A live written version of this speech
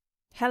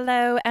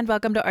Hello and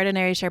welcome to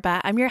Ordinary Sherpa.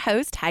 I'm your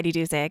host, Heidi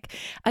Dusick.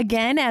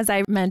 Again, as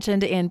I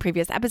mentioned in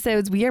previous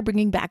episodes, we are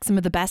bringing back some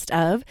of the best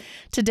of.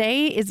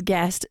 Today is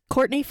guest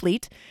Courtney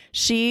Fleet.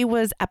 She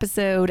was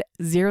episode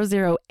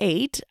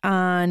 008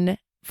 on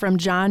From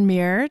John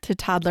Muir to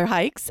Toddler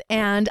Hikes.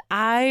 And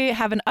I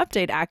have an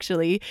update,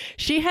 actually.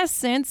 She has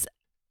since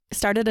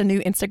started a new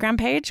Instagram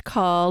page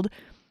called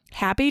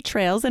Happy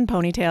Trails and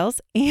Ponytails,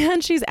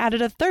 and she's added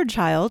a third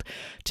child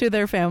to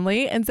their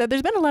family. And so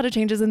there's been a lot of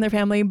changes in their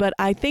family, but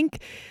I think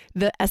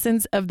the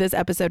essence of this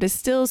episode is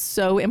still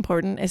so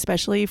important,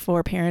 especially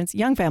for parents,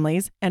 young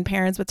families, and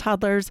parents with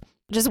toddlers,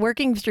 just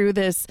working through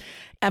this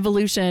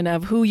evolution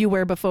of who you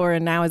were before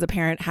and now as a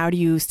parent. How do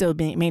you still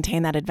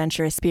maintain that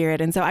adventurous spirit?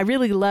 And so I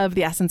really love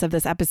the essence of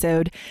this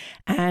episode.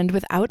 And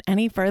without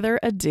any further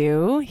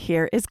ado,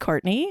 here is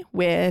Courtney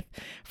with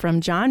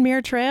From John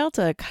Muir Trail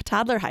to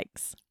Toddler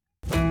Hikes.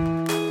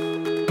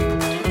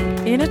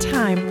 In a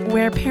time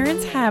where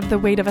parents have the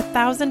weight of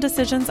 1,000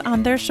 decisions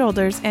on their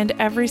shoulders and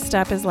every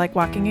step is like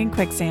walking in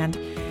quicksand,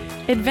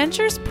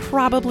 adventure's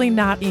probably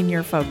not in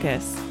your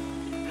focus.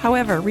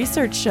 However,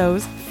 research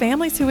shows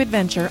families who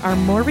adventure are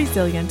more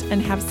resilient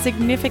and have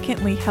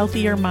significantly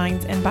healthier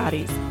minds and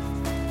bodies.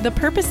 The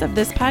purpose of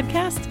this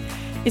podcast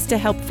is to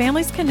help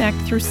families connect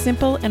through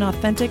simple and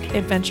authentic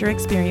adventure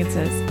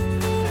experiences.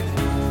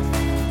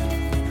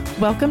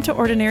 Welcome to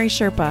Ordinary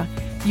Sherpa,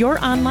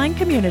 your online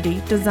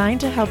community designed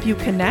to help you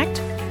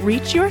connect,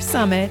 reach your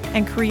summit,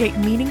 and create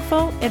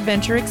meaningful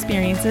adventure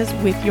experiences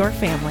with your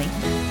family.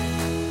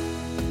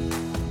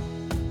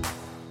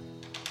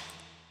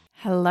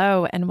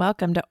 Hello, and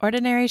welcome to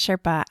Ordinary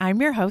Sherpa.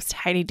 I'm your host,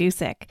 Heidi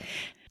Dusick.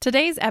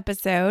 Today's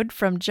episode,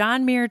 From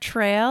John Muir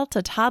Trail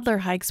to Toddler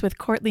Hikes with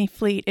Courtney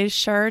Fleet, is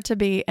sure to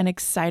be an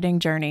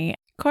exciting journey.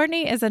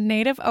 Courtney is a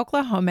native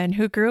Oklahoman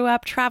who grew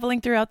up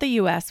traveling throughout the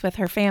U.S. with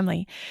her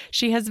family.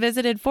 She has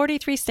visited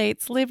 43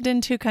 states, lived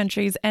in 2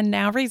 countries, and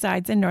now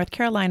resides in North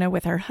Carolina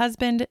with her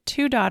husband,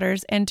 2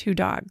 daughters, and 2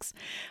 dogs.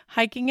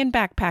 Hiking and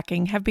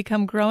backpacking have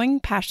become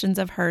growing passions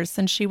of hers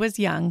since she was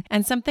young,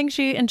 and something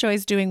she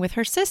enjoys doing with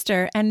her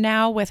sister and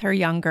now with her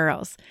young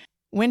girls.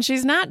 When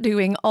she's not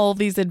doing all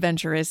these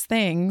adventurous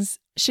things,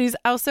 she's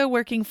also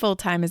working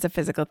full-time as a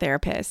physical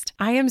therapist.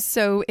 I am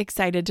so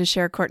excited to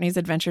share Courtney's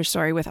adventure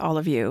story with all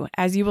of you.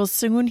 As you will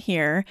soon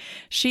hear,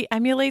 she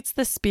emulates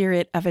the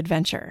spirit of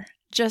adventure,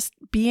 just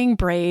being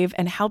brave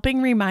and helping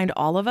remind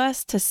all of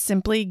us to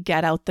simply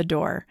get out the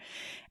door.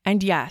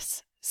 And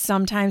yes,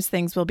 sometimes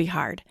things will be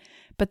hard,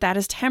 but that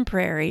is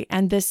temporary,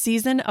 and this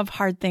season of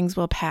hard things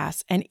will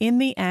pass. And in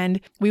the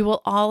end, we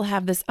will all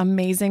have this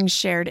amazing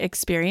shared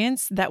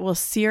experience that will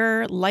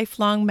sear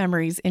lifelong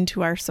memories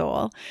into our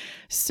soul.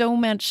 So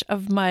much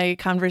of my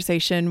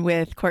conversation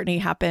with Courtney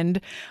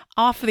happened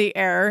off the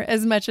air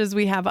as much as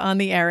we have on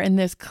the air, and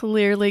this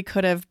clearly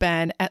could have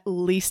been at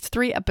least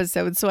 3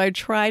 episodes. So I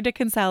tried to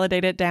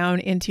consolidate it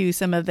down into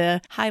some of the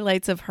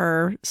highlights of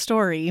her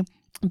story.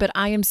 But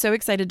I am so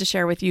excited to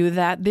share with you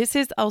that this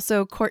is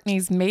also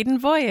Courtney's maiden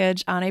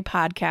voyage on a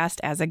podcast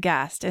as a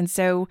guest. And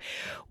so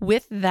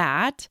with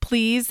that,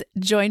 please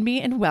join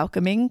me in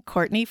welcoming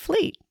Courtney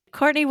Fleet.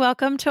 Courtney,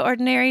 welcome to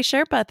Ordinary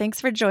Sherpa. Thanks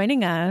for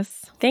joining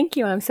us. Thank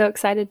you. I'm so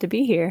excited to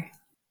be here.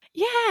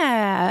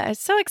 Yeah,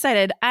 so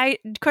excited.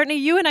 Courtney,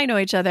 you and I know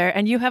each other,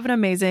 and you have an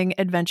amazing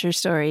adventure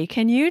story.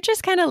 Can you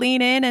just kind of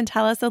lean in and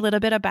tell us a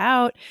little bit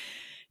about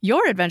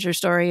your adventure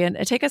story and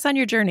take us on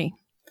your journey?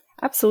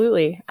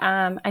 Absolutely.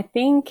 I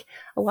think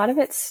a lot of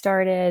it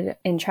started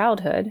in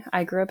childhood.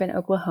 I grew up in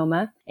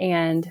Oklahoma,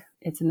 and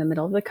it's in the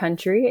middle of the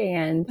country,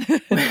 and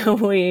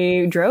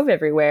we drove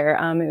everywhere.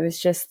 It was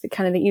just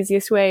kind of the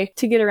easiest way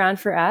to get around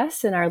for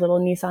us and our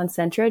little Nissan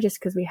Sentra, just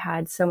because we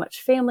had so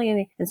much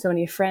family and so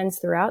many friends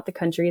throughout the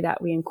country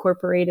that we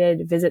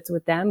incorporated visits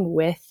with them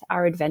with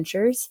our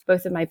adventures.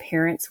 Both of my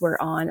parents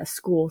were on a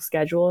school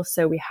schedule,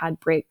 so we had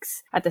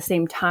breaks at the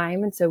same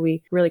time. And so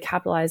we really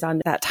capitalized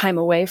on that time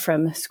away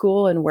from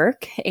school and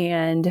work,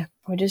 and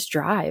we just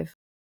drive.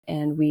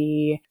 And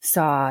we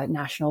saw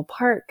national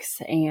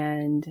parks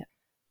and,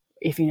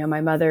 if you know my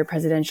mother,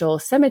 presidential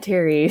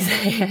cemeteries,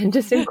 and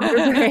just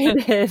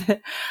incorporated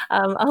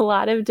a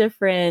lot of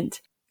different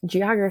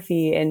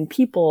geography and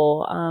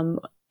people.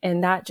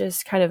 And that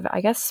just kind of, I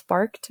guess,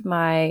 sparked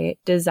my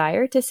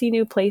desire to see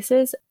new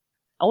places,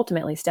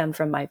 ultimately stemmed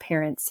from my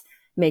parents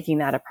making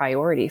that a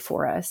priority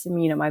for us. I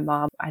mean, my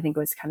mom, I think,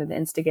 was kind of the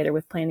instigator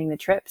with planning the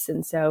trips.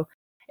 And so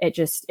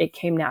it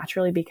came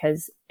naturally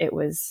because it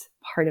was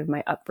part of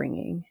my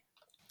upbringing.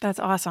 That's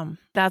awesome.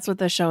 That's what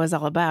the show is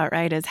all about,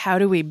 right? Is how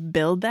do we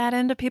build that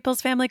into people's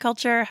family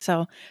culture?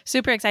 So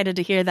super excited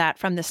to hear that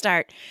from the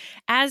start.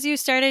 As you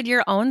started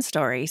your own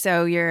story,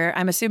 so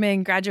I'm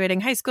assuming,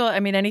 graduating high school. I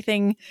mean,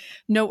 anything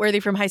noteworthy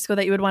from high school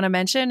that you would want to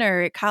mention,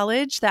 or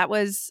college that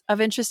was of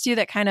interest to you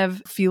that kind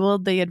of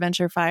fueled the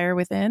adventure fire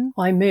within?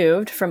 Well, I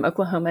moved from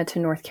Oklahoma to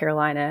North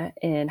Carolina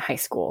in high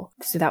school.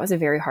 So that was a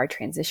very hard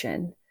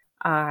transition.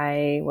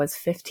 I was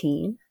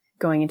 15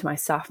 going into my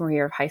sophomore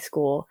year of high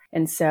school.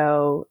 And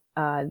so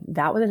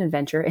that was an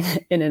adventure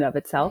in and of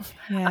itself,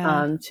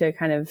 to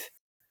kind of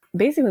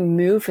basically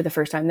moved for the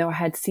first time, though I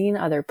had seen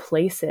other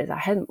places. I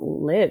hadn't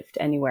lived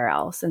anywhere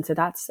else. And so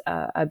that's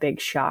a big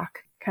shock.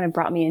 Kind of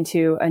brought me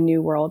into a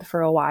new world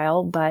for a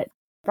while, but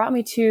brought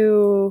me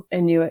to a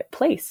new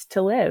place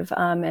to live.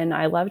 And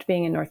I loved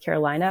being in North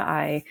Carolina.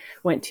 I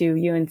went to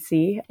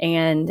UNC,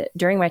 and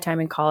during my time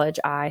in college,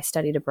 I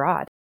studied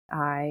abroad.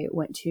 I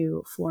went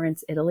to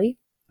Florence, Italy,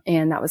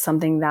 and that was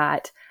something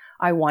that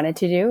I wanted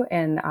to do,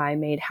 and I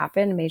made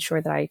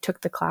sure that I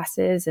took the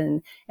classes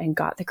and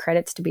got the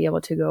credits to be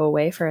able to go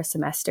away for a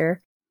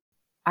semester.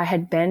 I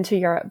had been to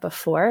Europe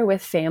before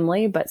with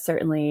family, but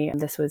certainly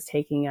this was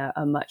taking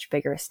a much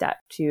bigger step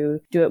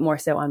to do it more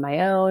so on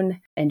my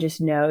own, and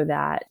just know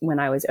that when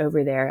I was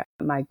over there,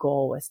 my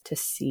goal was to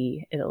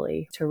see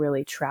Italy, to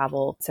really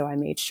travel. So I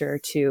made sure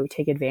to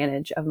take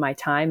advantage of my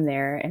time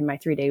there and my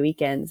 3-day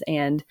weekends.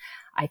 And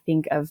I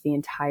think of the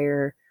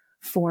entire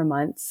 4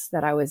 months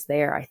that I was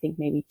there, I think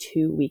maybe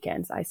 2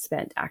 weekends I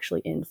spent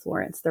actually in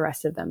Florence. The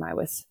rest of them I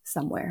was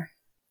somewhere.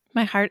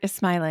 My heart is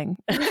smiling.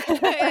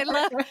 I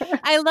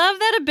love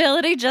that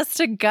ability just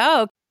to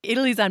go.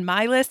 Italy's on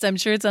my list. I'm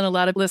sure it's on a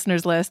lot of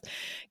listeners' list.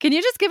 Can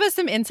you just give us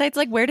some insights?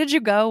 Like, where did you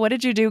go? What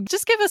did you do?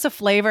 Just give us a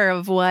flavor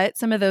of what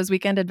some of those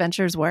weekend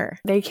adventures were.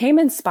 They came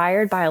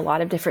inspired by a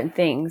lot of different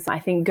things. I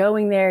think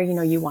going there,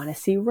 you want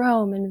to see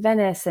Rome and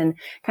Venice and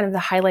kind of the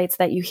highlights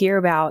that you hear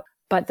about.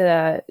 But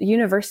the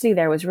university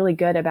there was really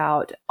good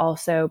about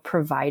also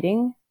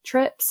providing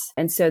trips.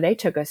 And so they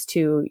took us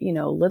to,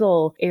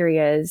 little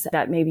areas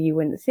that maybe you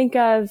wouldn't think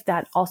of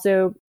that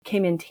also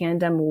came in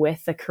tandem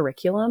with the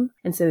curriculum.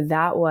 And so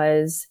that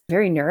was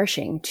very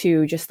nourishing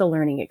to just the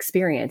learning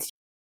experience.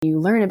 You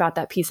learn about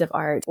that piece of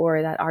art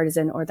or that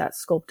artisan or that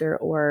sculptor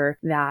or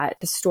that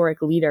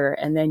historic leader,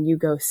 and then you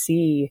go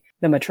see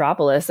the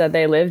metropolis that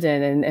they lived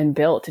in and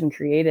built and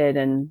created.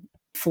 And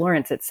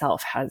Florence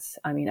itself has,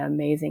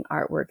 amazing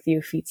artwork. The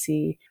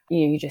Uffizi,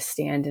 you just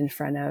stand in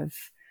front of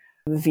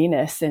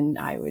Venus and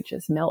I would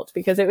just melt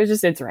because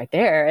it's right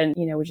there. And,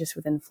 just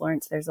within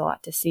Florence, there's a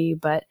lot to see.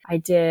 But I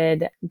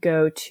did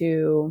go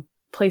to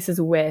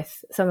places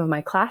with some of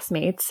my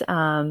classmates.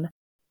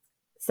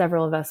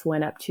 Several of us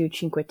went up to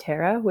Cinque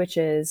Terre, which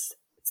is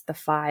the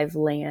 5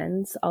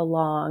 lands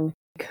along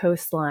the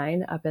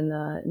coastline up in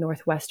the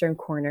northwestern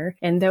corner.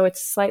 And though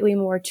it's slightly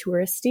more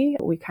touristy,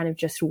 we kind of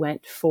just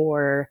went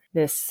for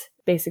this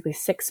basically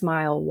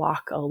 6-mile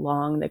walk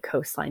along the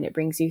coastline. It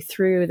brings you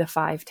through the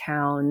 5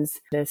 towns,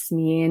 this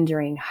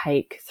meandering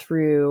hike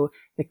through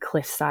the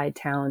cliffside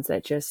towns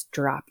that just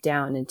drop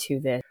down into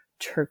the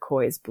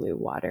turquoise blue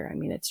water.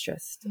 It's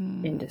just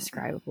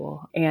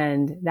indescribable.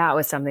 And that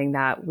was something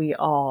that we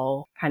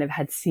all kind of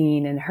had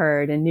seen and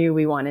heard and knew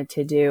we wanted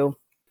to do.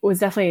 It was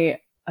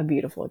definitely a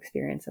beautiful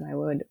experience, and I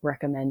would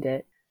recommend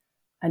it.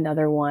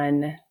 Another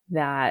one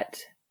that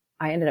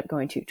I ended up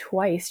going to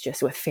twice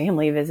just with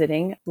family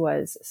visiting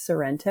was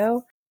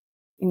Sorrento.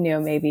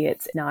 Maybe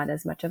it's not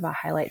as much of a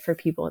highlight for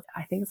people.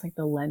 I think it's like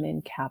the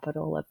lemon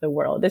capital of the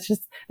world. It's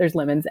just, there's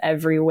lemons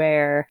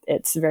everywhere.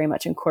 It's very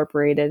much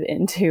incorporated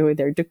into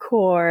their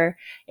decor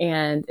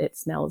and it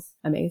smells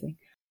amazing.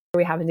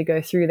 We happened to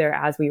go through there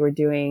as we were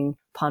doing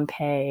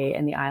Pompeii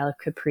and the Isle of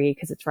Capri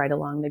because it's right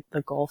along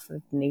the Gulf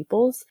of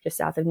Naples, just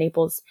south of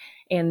Naples.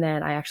 And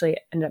then I actually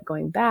ended up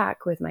going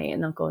back with my aunt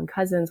and uncle and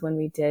cousins when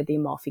we did the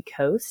Amalfi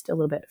Coast, a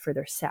little bit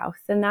further south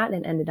than that,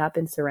 and ended up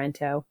in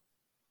Sorrento.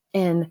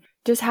 And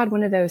just had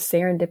one of those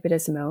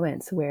serendipitous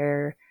moments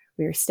where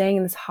we were staying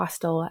in this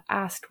hostel,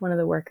 asked one of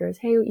the workers,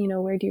 hey,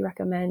 where do you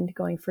recommend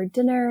going for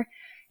dinner?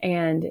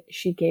 And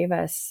she gave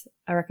us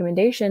a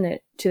recommendation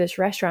to this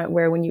restaurant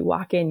where when you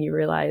walk in, you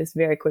realize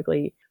very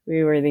quickly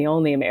we were the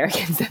only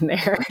Americans in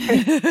there.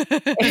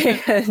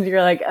 And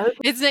you're like, oh.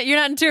 You're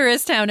not in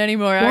tourist town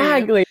anymore, are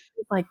you?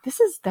 Like,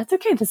 that's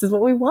okay. This is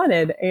what we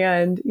wanted.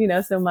 And,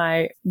 so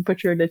my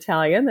butchered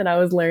Italian that I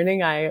was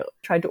learning, I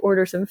tried to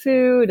order some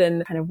food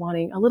and kind of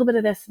wanting a little bit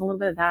of this and a little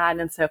bit of that.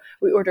 And so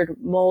we ordered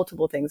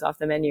multiple things off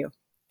the menu.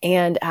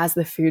 And as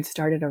the food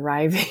started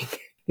arriving,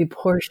 the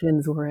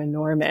portions were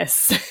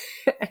enormous.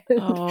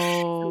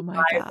 Oh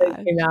my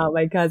God.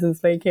 My cousin's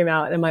plate came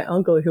out, and my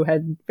uncle, who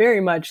had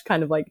very much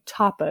kind of like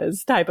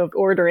tapas type of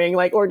ordering,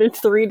 like ordered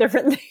 3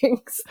 different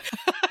things.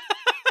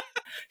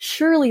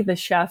 Surely the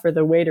chef or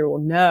the waiter will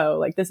know,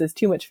 like, this is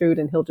too much food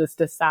and he'll just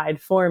decide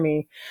for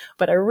me.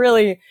 But I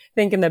really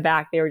think in the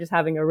back, they were just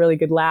having a really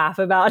good laugh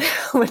about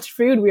how much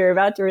food we were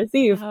about to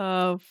receive.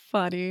 Oh,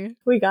 funny.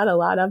 We got a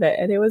lot of it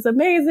and it was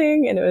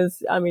amazing. And it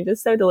was,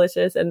 just so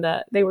delicious. And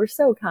they were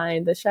so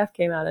kind. The chef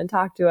came out and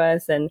talked to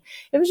us, and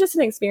it was just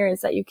an experience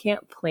that you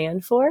can't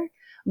plan for,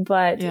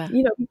 but,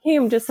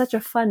 became just such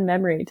a fun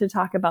memory to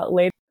talk about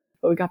later.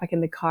 But we got back in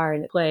the car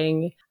and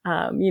playing,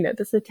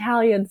 this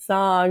Italian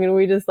song, and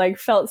we just like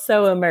felt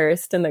so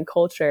immersed in the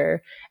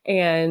culture.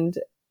 And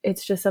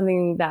it's just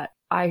something that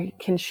I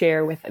can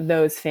share with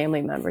those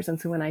family members.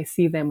 And so when I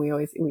see them,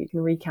 we can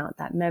recount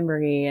that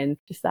memory and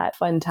just that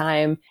fun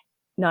time.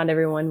 Not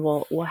everyone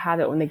will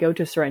have it when they go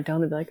to Sorrento,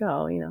 and they'll be like,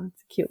 oh,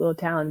 it's a cute little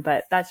town.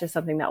 But that's just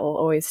something that will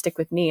always stick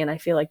with me. And I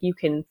feel like you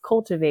can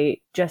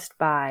cultivate just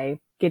by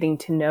getting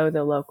to know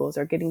the locals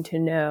or getting to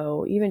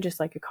know even just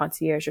like a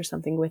concierge or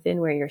something within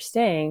where you're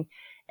staying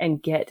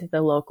and get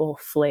the local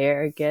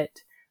flair,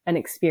 get an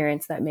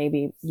experience that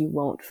maybe you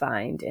won't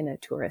find in a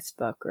tourist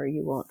book or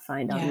you won't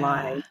find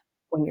online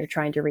when you're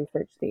trying to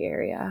research the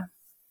area.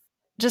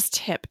 Just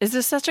tip. Is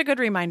this such a good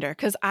reminder?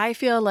 Because I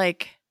feel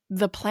like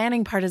the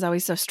planning part is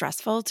always so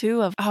stressful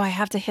too of, I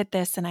have to hit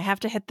this and I have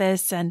to hit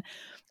this. And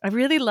I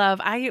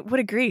would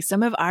agree,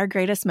 some of our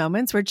greatest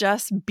moments were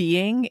just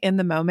being in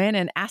the moment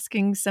and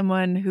asking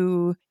someone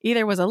who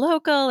either was a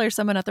local or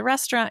someone at the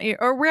restaurant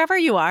or wherever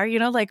you are,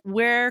 like,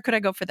 where could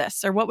I go for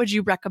this? Or what would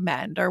you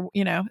recommend? Or,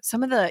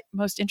 some of the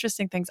most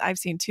interesting things I've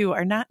seen too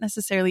are not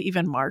necessarily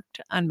even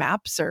marked on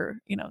maps or,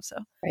 so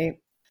right.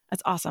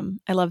 That's awesome.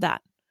 I love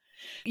that.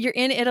 You're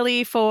in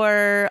Italy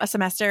for a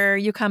semester.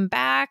 You come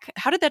back.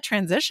 How did that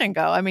transition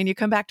go? I mean, you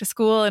come back to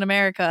school in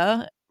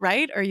America,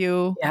 right?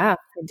 Yeah,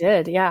 I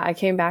did. Yeah, I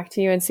came back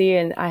to UNC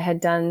and I had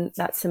done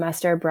that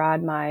semester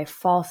abroad my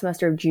fall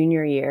semester of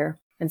junior year.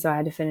 And so I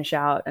had to finish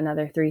out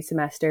another 3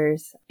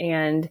 semesters.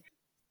 And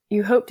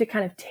you hope to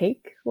kind of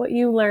take what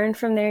you learn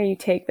from there. You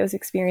take those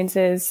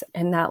experiences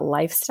and that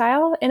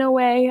lifestyle in a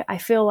way. I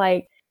feel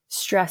like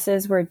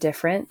stresses were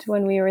different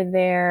when we were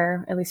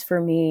there, at least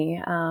for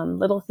me.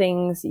 Little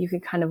things you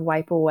could kind of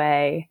wipe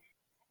away.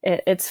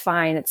 It's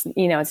fine. It's,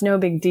 it's no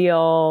big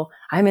deal.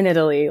 I'm in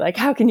Italy. Like,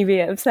 how can you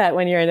be upset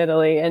when you're in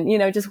Italy? And,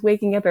 just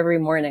waking up every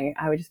morning,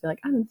 I would just be like,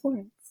 I'm in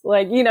Florence.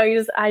 Like,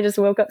 I just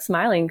woke up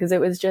smiling because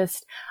it was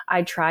just,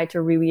 I tried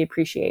to really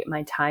appreciate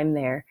my time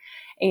there.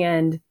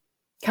 And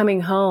coming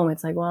home,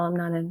 it's like, well, I'm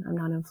not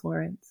in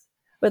Florence,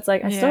 but it's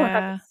like, I still don't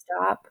have to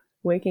stop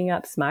waking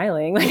up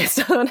smiling. Like, I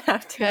still don't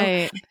have to,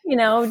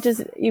 right.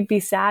 Just you'd be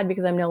sad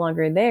because I'm no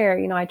longer there.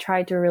 I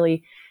tried to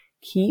really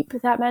keep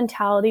that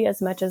mentality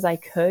as much as I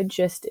could,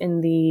 just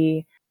in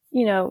the,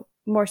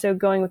 more so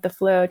going with the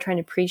flow, trying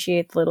to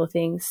appreciate the little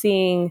things,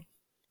 seeing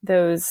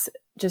those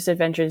just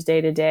adventures day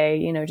to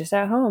day, just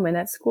at home and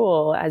at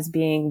school as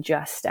being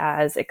just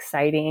as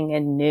exciting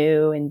and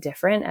new and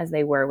different as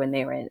they were when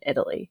they were in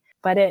Italy.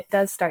 But it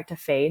does start to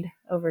fade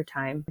over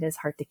time. It is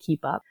hard to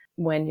keep up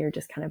when you're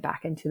just kind of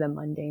back into the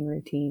mundane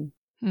routine.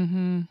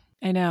 Mm-hmm.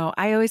 I know.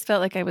 I always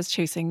felt like I was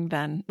chasing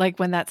then. Like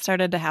when that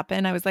started to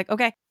happen, I was like,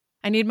 okay,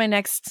 I need my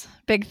next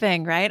big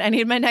thing, right? I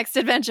need my next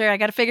adventure. I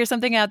got to figure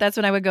something out. That's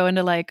when I would go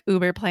into like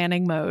Uber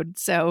planning mode.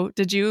 So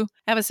did you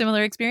have a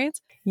similar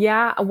experience?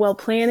 Yeah, well,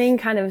 planning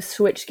kind of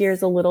switched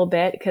gears a little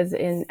bit because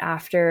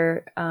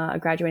after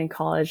graduating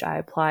college, I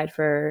applied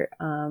for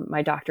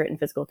my doctorate in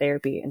physical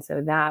therapy. And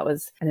so that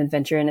was an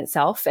adventure in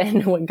itself,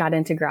 and got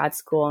into grad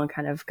school and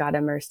kind of got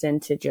immersed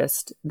into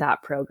just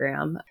that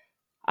program.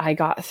 I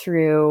got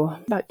through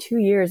about 2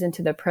 years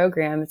into the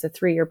program. It's a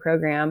 3-year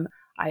program.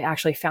 I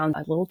actually found a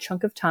little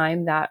chunk of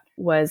time that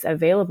was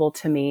available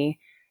to me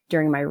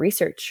during my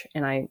research,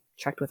 and I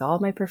checked with all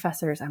of my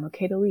professors, I'm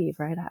okay to leave,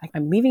 right?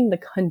 I'm leaving the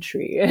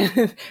country.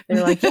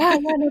 They're like, yeah,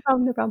 no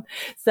problem.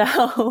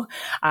 So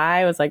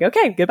I was like,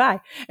 okay, goodbye.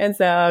 And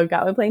so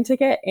got my plane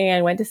ticket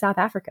and went to South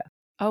Africa.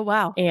 Oh,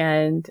 wow.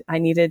 And I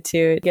needed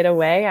to get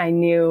away. I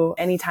knew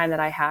any time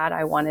that I had,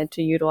 I wanted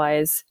to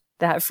utilize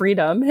that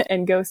freedom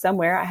and go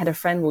somewhere. I had a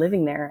friend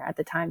living there at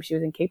the time. She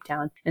was in Cape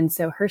Town. And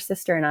so her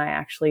sister and I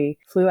actually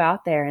flew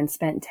out there and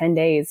spent 10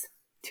 days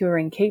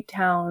touring Cape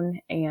Town,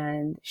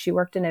 and she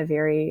worked in a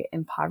very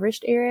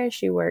impoverished area.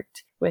 She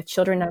worked with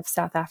children of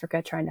South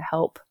Africa, trying to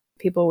help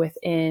people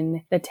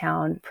within the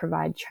town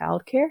provide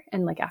childcare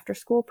and like after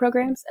school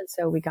programs. And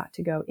so we got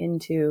to go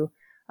into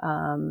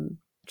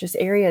just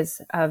areas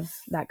of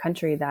that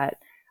country that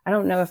I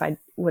don't know if I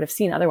would have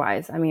seen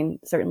otherwise. I mean,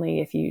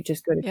 certainly if you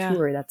just go to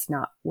tour, that's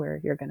not where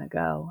you're going to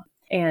go.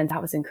 And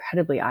that was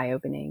incredibly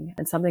eye-opening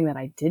and something that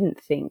I didn't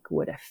think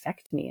would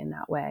affect me in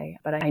that way.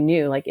 But I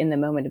knew, like, in the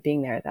moment of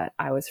being there, that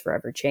I was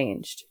forever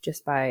changed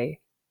just by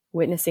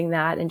witnessing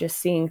that and just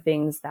seeing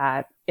things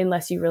that,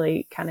 unless you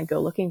really kind of go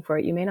looking for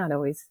it, you may not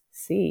always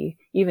see,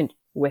 even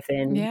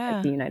within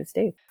like, the United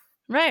States.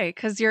 Right,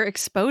 because your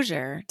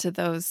exposure to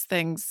those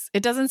things,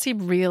 it doesn't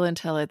seem real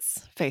until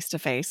it's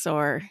face-to-face,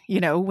 or,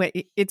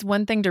 it's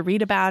one thing to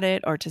read about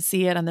it or to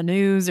see it on the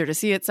news or to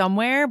see it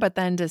somewhere, but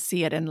then to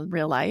see it in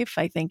real life,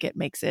 I think it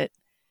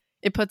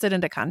puts it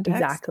into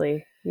context.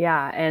 Exactly.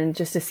 Yeah. And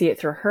just to see it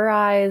through her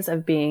eyes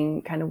of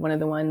being kind of one of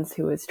the ones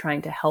who was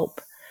trying to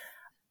help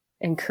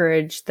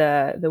encourage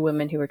the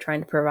women who were trying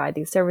to provide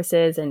these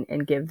services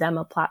and give them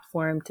a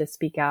platform to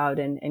speak out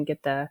and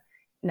get the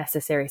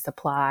necessary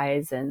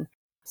supplies. And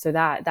so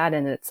that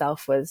in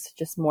itself was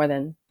just more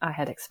than I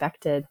had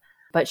expected.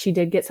 But she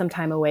did get some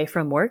time away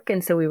from work.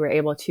 And so we were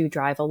able to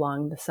drive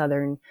along the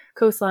southern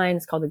coastline.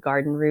 It's called the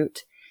Garden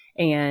Route.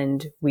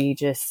 And we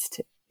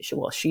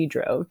she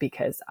drove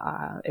because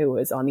it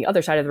was on the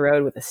other side of the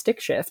road with a stick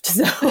shift.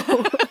 So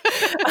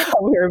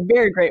we were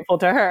very grateful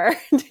to her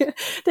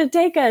to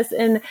take us.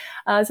 And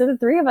so the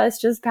 3 of us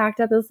just packed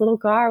up this little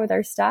car with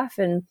our stuff.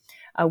 And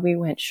we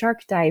went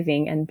shark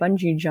diving and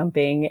bungee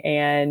jumping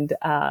and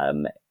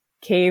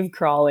cave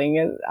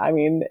crawling. I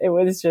mean, it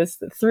was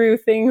just through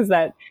things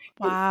that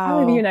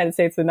Probably the Wow. United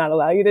States would not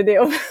allow you to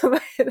do.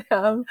 But,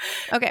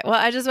 Okay, well,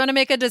 I just want to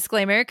make a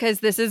disclaimer because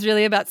this is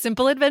really about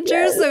simple adventures.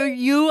 Yes. So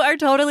you are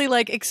totally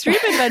like extreme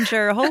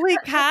adventure. Holy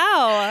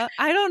cow.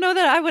 I don't know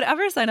that I would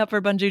ever sign up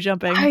for bungee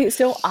jumping.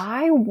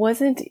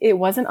 It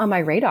wasn't on my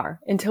radar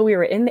until we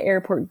were in the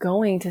airport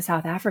going to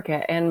South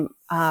Africa. And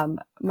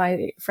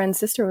my friend's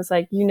sister was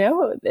like,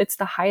 it's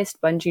the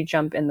highest bungee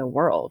jump in the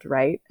world,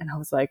 right? And I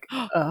was like,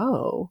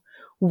 oh,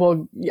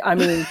 well, I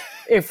mean,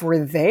 if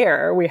we're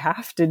there, we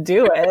have to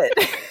do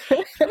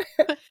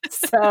it.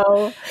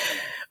 So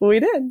we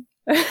did.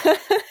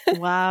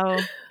 Wow.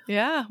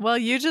 Yeah. Well,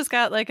 you just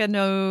got like a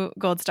no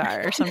gold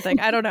star or something.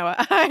 I don't know.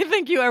 I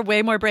think you are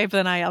way more brave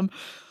than I am.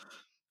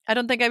 I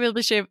don't think I will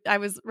be shaved. I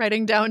was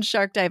writing down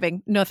shark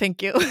diving. No,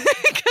 thank you.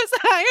 Because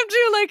I am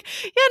too like,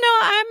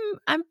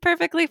 I'm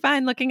perfectly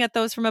fine looking at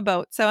those from a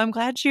boat. So I'm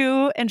glad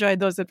you enjoyed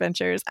those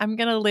adventures. I'm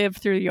going to live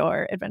through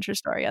your adventure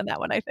story on that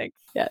one, I think.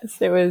 Yes,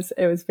 it was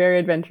very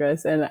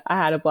adventurous and I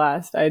had a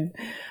blast.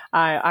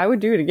 I would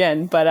do it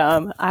again, but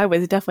I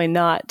was definitely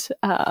not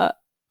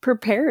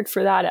prepared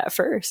for that at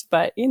first,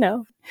 but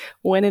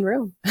when in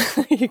Rome,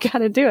 you got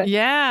to do it.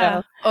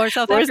 Yeah. So, or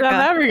South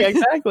Africa.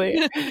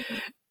 Exactly.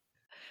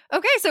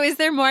 Okay, so is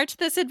there more to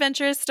this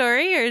adventurous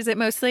story, or is it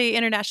mostly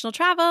international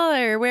travel,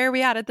 or where are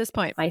we at this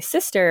point? My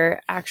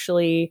sister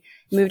actually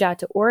moved out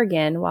to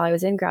Oregon while I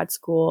was in grad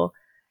school,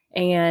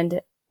 and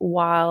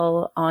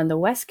while on the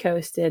West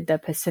Coast did the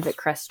Pacific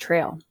Crest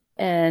Trail.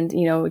 And,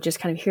 just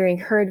kind of hearing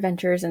her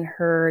adventures and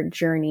her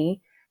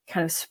journey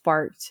kind of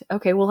sparked,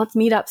 okay, well, let's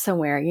meet up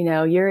somewhere.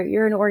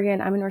 You're in Oregon,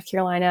 I'm in North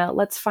Carolina.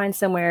 Let's find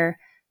somewhere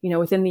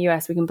within the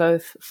US we can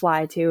both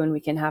fly to and we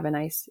can have a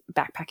nice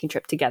backpacking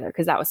trip together.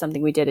 Because that was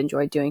something we did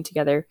enjoy doing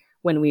together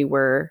when we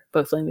were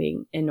both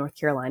living in North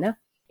Carolina.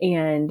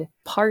 And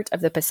part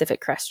of the Pacific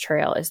Crest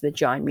Trail is the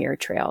John Muir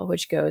Trail,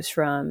 which goes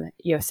from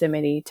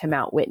Yosemite to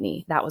Mount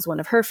Whitney. That was one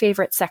of her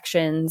favorite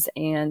sections.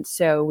 And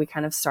so we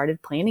kind of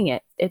started planning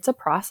it. It's a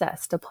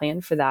process to plan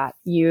for that.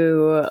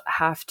 You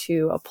have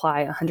to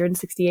apply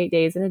 168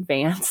 days in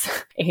advance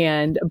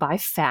and buy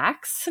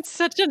facts. It's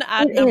such an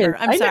odd number.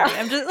 I'm sorry.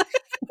 I'm just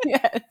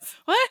Yes.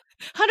 What?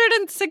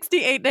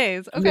 168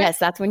 days. Okay. Yes,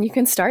 that's when you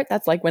can start.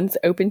 That's like when it's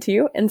open to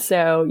you. And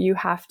so you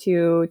have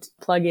to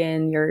plug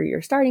in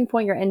your starting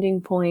point, your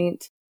ending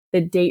point,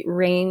 the date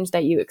range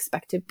that you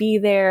expect to be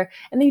there.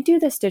 And they do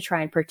this to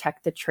try and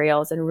protect the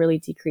trails and really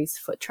decrease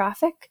foot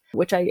traffic,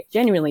 which I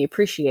genuinely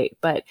appreciate,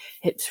 but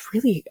it's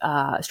really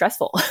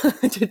stressful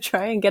to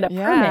try and get a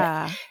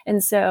permit.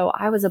 And so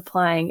I was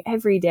applying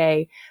every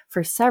day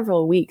for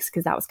several weeks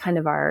because that was kind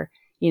of our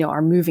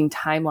moving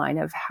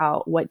timeline of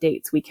what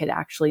dates we could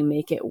actually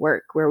make it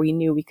work, where we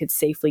knew we could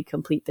safely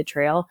complete the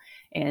trail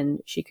and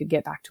she could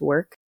get back to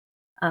work.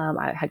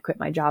 I had quit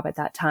my job at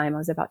that time. I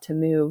was about to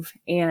move.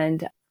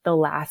 And the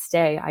last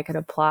day I could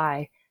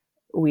apply,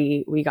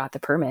 we got the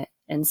permit.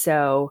 And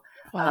so,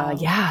 wow.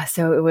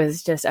 So it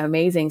was just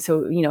amazing.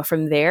 So,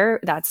 from there,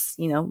 that's,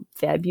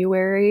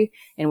 February,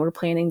 and we're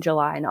planning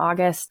July and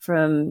August.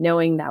 From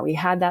knowing that we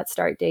had that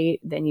start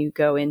date, then you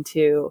go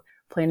into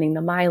planning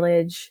the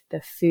mileage,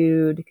 the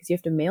food, because you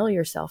have to mail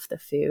yourself the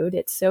food.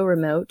 It's so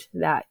remote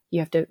that you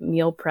have to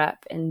meal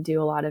prep and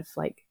do a lot of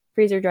like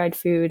freezer dried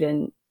food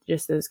and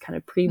just those kind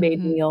of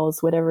pre-made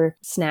meals, whatever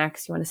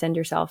snacks you want to send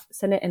yourself,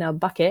 send it in a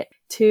bucket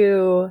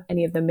to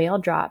any of the mail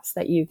drops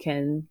that you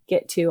can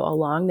get to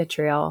along the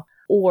trail,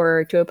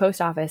 or to a post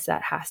office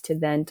that has to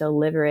then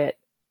deliver it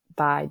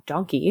by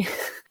donkey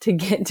to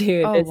get to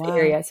this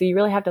area. So you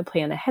really have to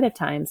plan ahead of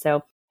time.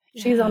 So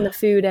she's on the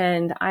food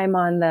end. I'm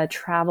on the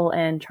travel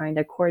end, trying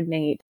to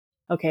coordinate.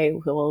 Okay,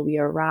 well, we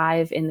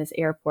arrive in this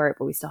airport,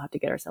 but we still have to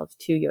get ourselves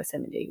to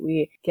Yosemite.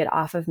 We get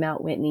off of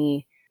Mount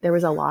Whitney. There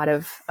was a lot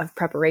of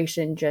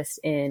preparation just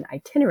in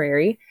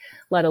itinerary,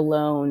 let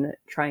alone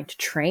trying to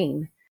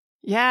train.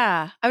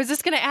 Yeah. I was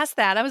just going to ask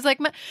that. I was like,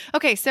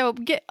 okay, so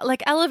get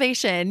like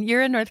elevation,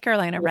 you're in North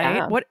Carolina, right?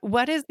 Yeah.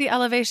 What is the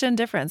elevation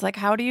difference? Like,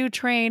 how do you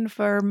train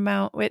for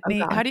Mount Whitney?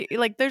 How do you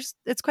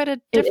it's quite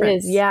a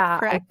difference. It is. Yeah.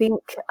 Correct. I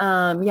think,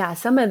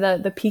 some of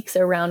the peaks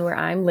around where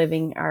I'm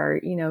living are,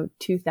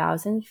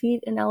 2,000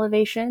 feet in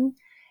elevation,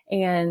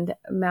 and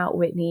Mount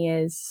Whitney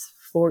is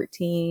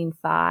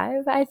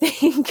 14,500, I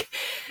think.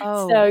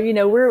 Oh.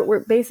 So,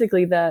 we're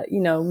basically the,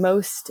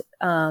 most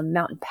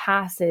mountain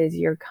passes,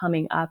 you're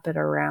coming up at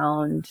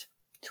around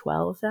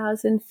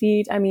 12,000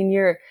 feet. I mean,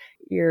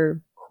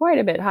 you're quite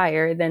a bit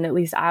higher than at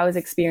least I was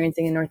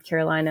experiencing in North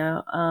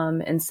Carolina.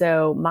 And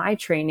so my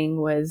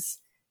training was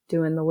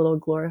doing the little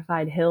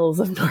glorified hills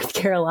of North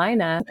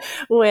Carolina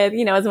with,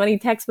 as many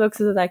textbooks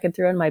as I could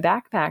throw in my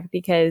backpack,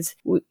 because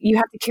you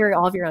have to carry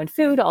all of your own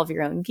food, all of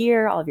your own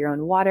gear, all of your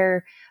own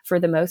water for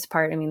the most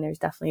part. I mean, there's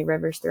definitely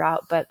rivers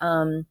throughout, but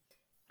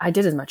I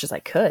did as much as I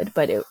could,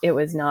 but it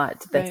was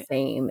not the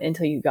same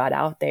until you got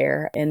out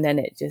there. And then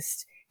it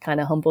just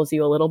kind of humbles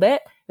you a little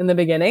bit in the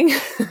beginning,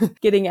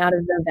 getting out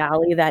of the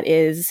valley that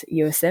is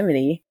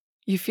Yosemite.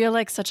 You feel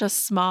like such a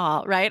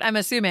small, right? I'm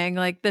assuming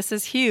like this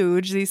is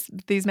huge.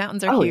 These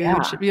mountains are Oh, huge.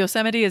 yeah.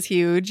 Yosemite is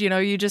huge.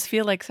 You just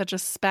feel like such a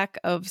speck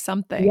of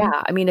something.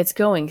 Yeah, I mean, it's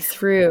going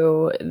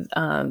through,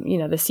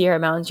 the Sierra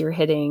Mountains. You're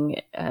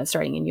hitting,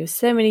 starting in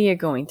Yosemite, you're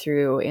going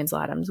through Ansel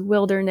Adams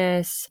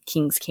Wilderness,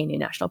 Kings Canyon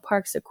National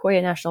Park,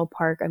 Sequoia National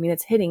Park. I mean,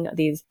 it's hitting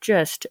these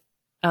just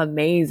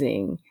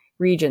amazing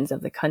regions of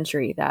the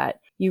country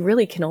that you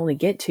really can only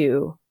get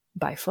to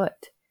by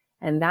foot.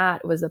 And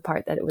that was the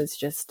part that it was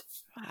just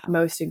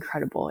most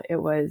incredible. It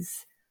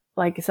was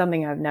like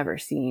something I've never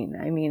seen.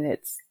 I mean,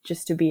 it's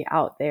just to be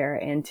out there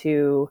and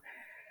you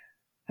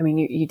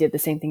did the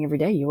same thing every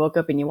day. You woke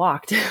up and you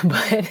walked,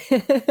 but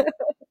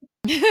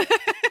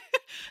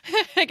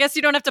I guess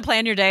you don't have to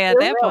plan your day at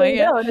that point.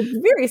 No, it's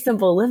very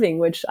simple living,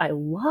 which I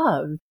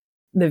love.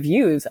 The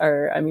views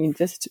are,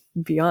 just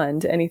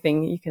beyond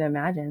anything you can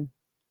imagine.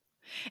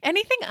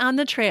 Anything on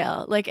the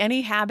trail, like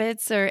any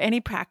habits or any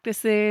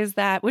practices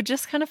that would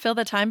just kind of fill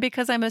the time?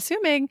 Because I'm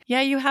assuming,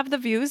 you have the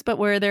views, but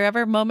were there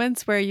ever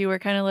moments where you were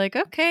kind of like,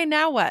 okay,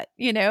 now what,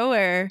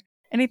 or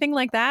anything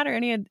like that, or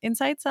any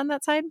insights on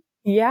that side?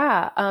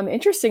 Yeah.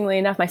 Interestingly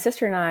enough, my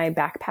sister and I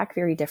backpack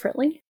very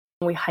differently.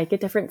 We hike at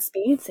different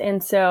speeds.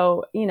 And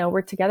so,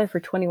 we're together for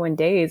 21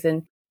 days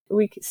and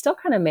we still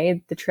kind of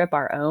made the trip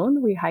our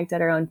own. We hiked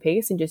at our own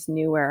pace and just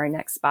knew where our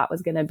next spot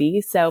was going to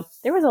be. So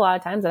there was a lot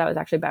of times that I was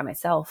actually by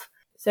myself.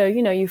 So,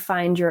 you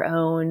find your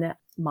own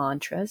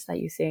mantras that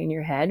you say in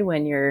your head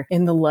when you're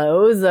in the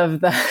lows of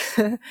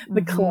the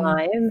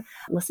climb.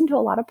 Listen to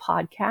a lot of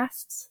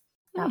podcasts.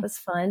 That was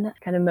fun,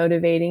 kind of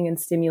motivating and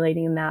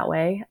stimulating in that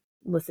way.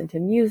 Listen to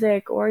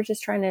music or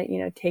just trying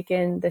to, take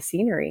in the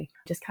scenery,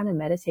 just kind of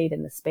meditate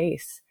in the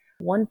space.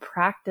 One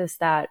practice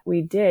that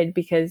we did,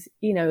 because,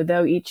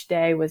 though each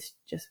day was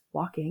just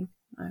walking,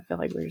 I feel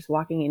like we were just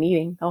walking and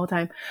eating the whole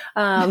time.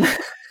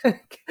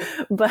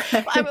 But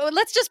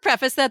let's just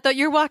preface that though,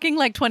 you're walking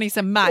like 20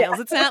 some miles.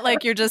 Yeah. It's not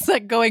like you're just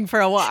like going for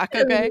a walk.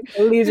 Okay.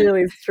 A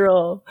leisurely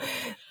stroll.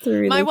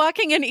 My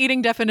walking and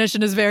eating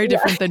definition is very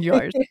different than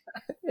yours.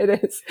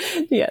 It is.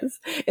 Yes.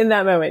 In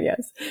that moment.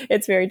 Yes.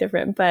 It's very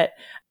different. But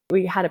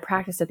we had a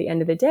practice at the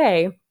end of the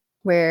day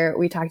where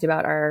we talked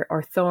about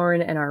our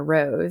thorn and our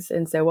rose.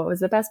 And so what was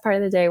the best part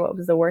of the day? What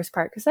was the worst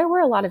part? Because there were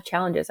a lot of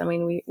challenges. I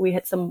mean, we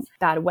hit some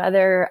bad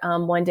weather.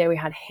 One day we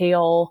had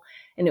hail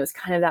and it was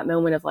kind of that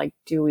moment of like,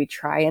 do we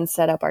try and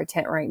set up our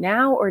tent right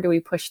now? Or do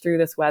we push through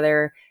this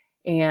weather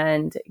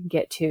and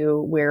get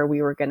to where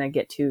we were going to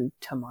get to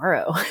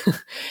tomorrow?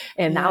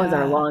 And that was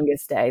our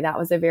longest day. That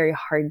was a very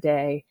hard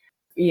day.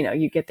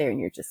 You get there and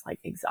you're just like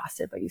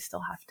exhausted, but you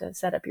still have to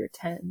set up your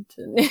tent.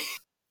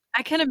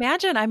 I can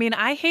imagine. I mean,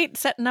 I hate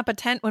setting up a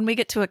tent when we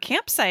get to a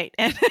campsite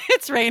and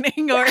it's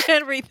raining or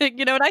everything,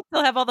 and I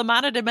still have all the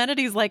mounted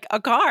amenities like a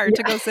car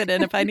to go sit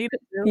in if I needed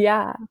to.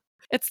 Yeah.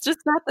 It's just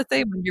not the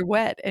same when you're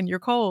wet and you're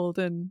cold.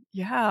 And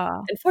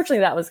Unfortunately,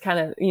 that was kind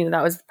of,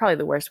 that was probably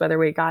the worst weather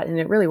we got. And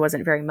it really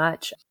wasn't very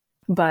much.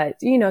 But,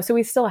 so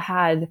we still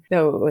had,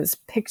 though it was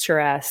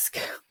picturesque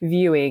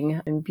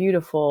viewing and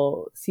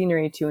beautiful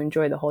scenery to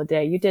enjoy the whole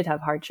day, you did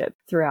have hardship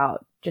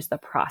throughout just the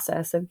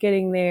process of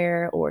getting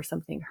there, or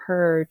something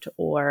hurt,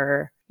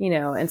 or,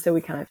 and so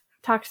we kind of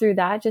talked through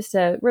that just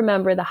to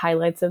remember the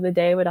highlights of the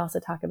day, but also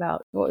talk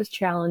about what was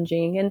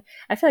challenging. And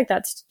I feel like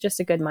that's just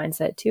a good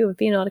mindset too, of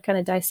being able to kind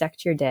of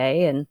dissect your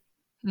day and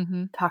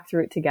talk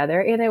through it together.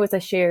 And it was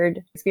a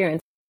shared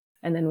experience.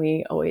 And then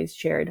we always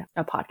shared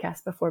a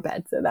podcast before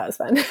bed. So that was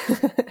fun.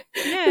 Just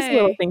a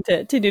little thing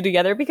to do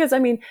together, because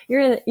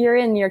you're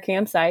in your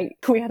campsite.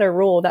 We had a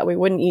rule that we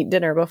wouldn't eat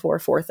dinner before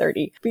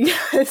 4:30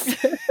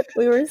 because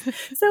we were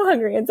so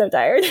hungry and so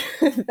tired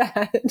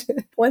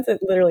that once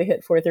it literally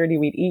hit 4:30,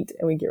 we'd eat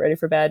and we'd get ready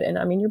for bed.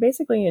 And you're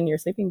basically in your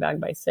sleeping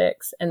bag by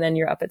 6, and then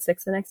you're up at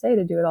 6 the next day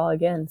to do it all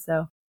again.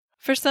 So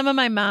for some of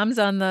my moms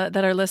that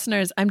are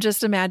listeners, I'm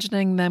just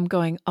imagining them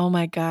going, oh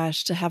my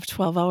gosh, to have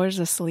 12 hours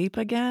of sleep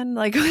again?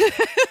 Like,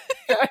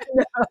 I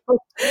know.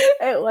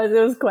 It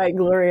was quite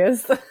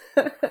glorious.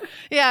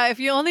 Yeah, if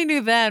you only knew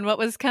then what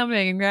was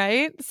coming,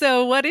 right?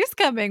 So what is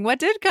coming? What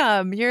did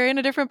come? You're in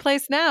a different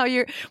place now.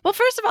 Well,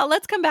 first of all,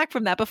 let's come back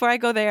from that before I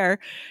go there.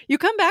 You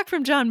come back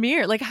from John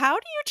Muir. Like, how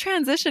do you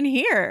transition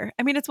here?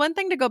 I mean, it's one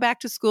thing to go back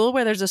to school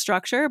where there's a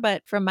structure,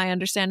 but from my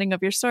understanding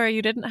of your story,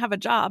 you didn't have a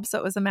job. So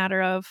it was a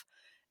matter of,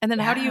 and then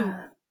how do you,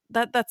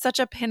 that's such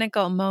a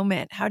pinnacle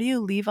moment. How do you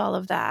leave all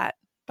of that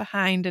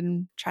behind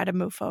and try to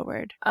move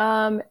forward?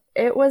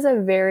 It was a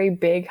very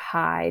big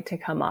high to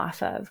come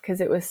off of, because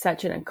it was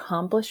such an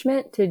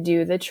accomplishment to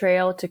do the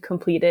trail, to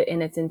complete it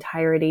in its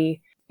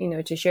entirety,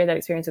 to share that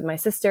experience with my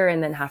sister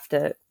and then have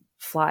to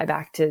fly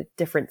back to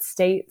different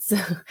states.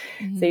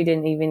 Mm-hmm. So you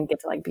didn't even get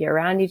to like be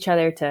around each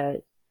other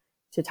to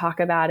talk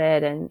about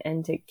it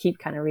and to keep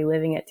kind of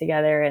reliving it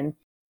together. And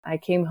I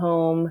came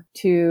home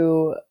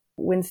to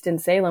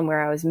Winston-Salem,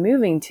 where I was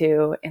moving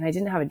to, and I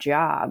didn't have a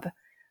job.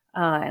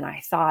 And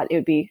I thought it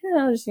would be,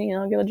 just,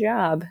 get a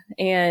job.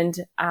 And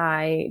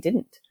I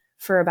didn't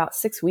for about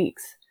 6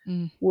 weeks,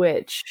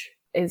 which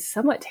is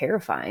somewhat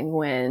terrifying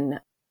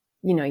when,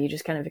 you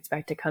just kind of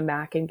expect to come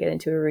back and get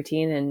into a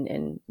routine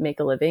and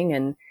make a living.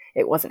 And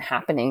it wasn't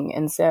happening.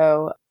 And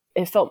so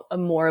it felt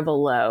more of a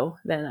low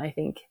than I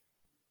think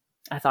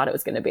I thought it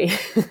was going to be.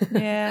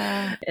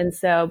 Yeah. And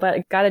so, but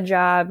I got a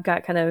job,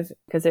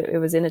 because it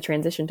was in a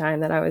transition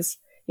time that I was,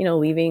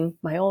 leaving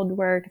my old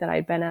work that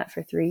I'd been at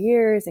for 3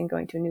 years and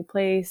going to a new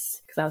place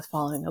because I was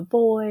following a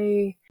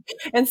boy.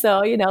 And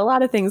so, a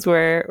lot of things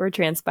were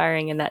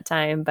transpiring in that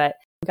time, but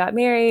got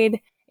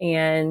married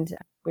and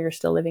we are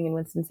still living in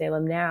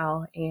Winston-Salem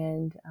now,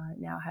 and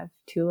now have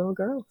 2 little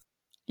girls.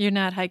 You're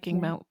not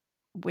hiking Mount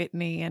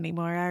Whitney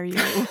anymore, are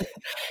you?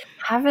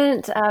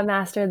 Haven't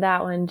mastered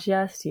that one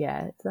just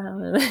yet.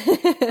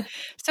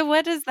 So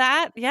what is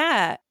that?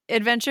 Yeah.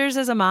 Adventures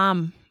as a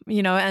mom,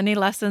 any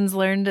lessons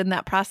learned in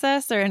that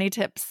process or any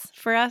tips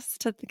for us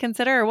to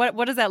consider? Or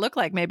what does that look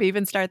like? Maybe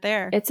even start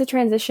there. It's a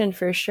transition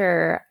for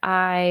sure.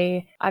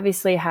 I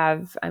obviously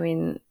have,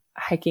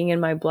 hiking in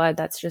my blood.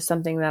 That's just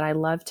something that I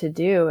love to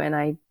do. And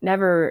I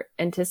never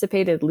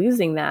anticipated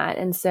losing that.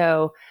 And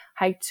so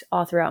hiked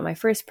all throughout my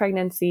first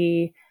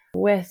pregnancy,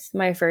 with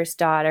my first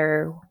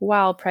daughter,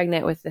 while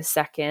pregnant with the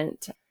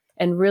second,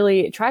 and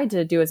really tried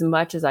to do as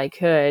much as I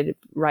could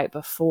right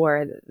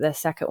before the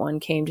second one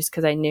came, just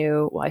because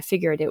I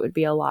figured it would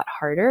be a lot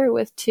harder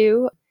with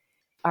 2.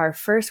 Our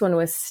first one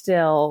was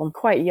still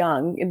quite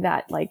young.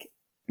 That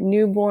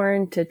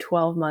newborn to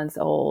 12 months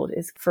old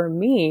for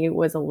me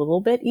was a little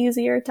bit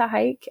easier to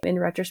hike. In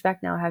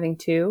retrospect, now having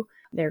 2,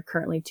 they're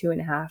currently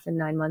 2.5 and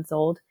 9 months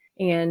old.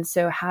 And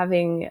so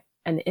having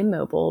an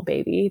immobile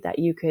baby that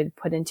you could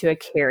put into a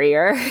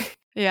carrier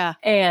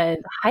and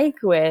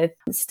hike with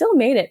still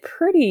made it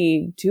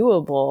pretty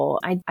doable.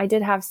 I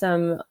did have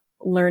some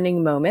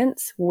learning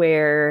moments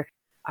where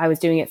I was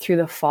doing it through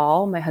the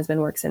fall. My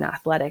husband works in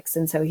athletics,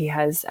 and so he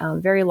has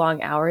very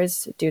long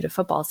hours due to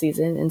football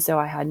season. And so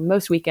I had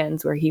most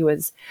weekends where he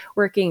was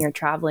working or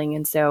traveling.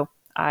 And so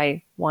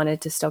I wanted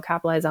to still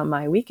capitalize on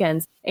my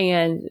weekends.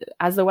 And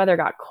as the weather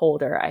got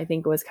colder, I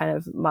think was kind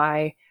of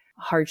my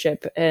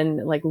hardship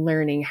and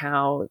learning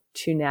how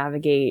to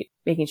navigate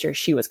making sure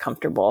she was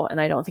comfortable. And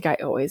I don't think I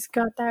always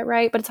got that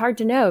right, but it's hard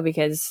to know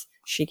because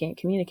she can't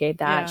communicate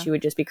that. She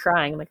would just be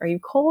crying are you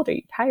cold? Are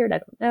you tired? I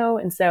don't know.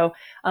 And so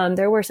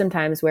there were some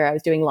times where I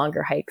was doing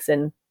longer hikes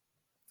and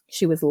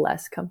she was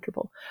less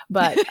comfortable,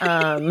 but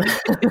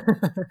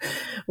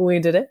we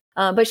did it.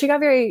 But she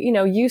got very,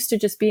 used to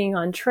just being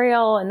on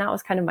trail. And that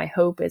was kind of my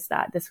hope, is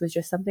that this was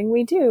just something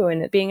we do,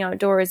 and being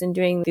outdoors and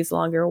doing these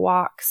longer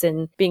walks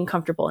and being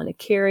comfortable in a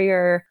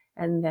carrier.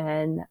 And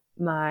then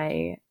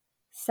my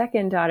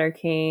second daughter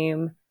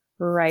came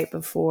right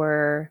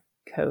before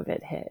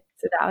COVID hit.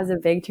 So that was a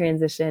big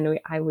transition.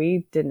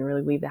 We didn't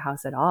really leave the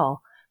house at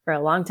all for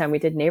a long time. We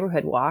did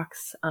neighborhood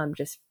walks,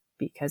 just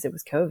because it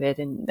was COVID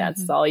and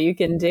that's all you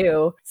can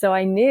do. So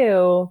I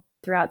knew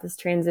throughout this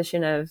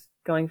transition of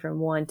going from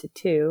 1 to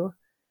 2,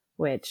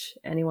 which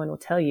anyone will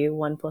tell you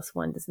 1 +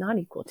 1 does not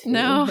equal 2.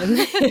 No.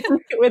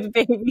 With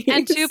babies.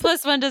 And 2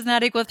 + 1 does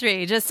not equal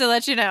 3, just to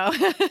let you know.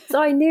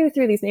 So I knew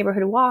through these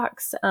neighborhood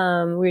walks,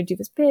 we would do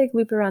this big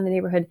loop around the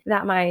neighborhood,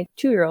 that my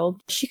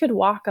 2-year-old, she could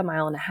walk 1.5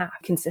 miles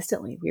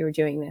consistently. We were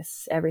doing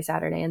this every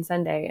Saturday and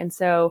Sunday. And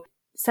so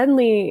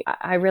suddenly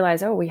I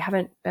realized, we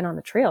haven't been on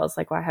the trails.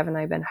 Why haven't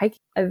I been hiking?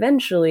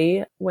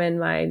 Eventually, when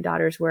my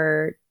daughters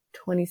were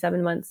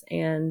 27 months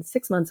and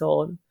 6 months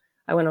old,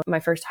 I went on my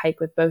first hike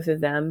with both of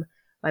them.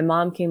 My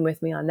mom came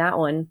with me on that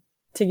one,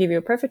 to give you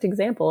a perfect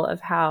example of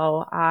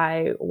how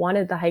I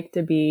wanted the hike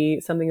to be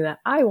something that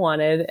I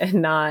wanted and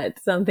not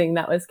something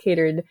that was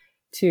catered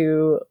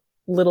to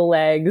little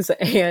legs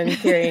and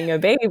carrying a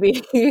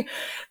baby.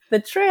 The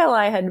trail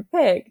I had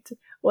picked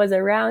was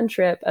a round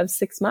trip of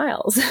 6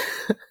 miles.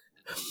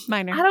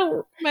 Minor.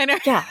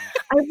 Yeah.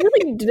 I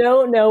really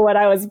don't know what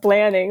I was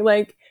planning.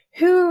 I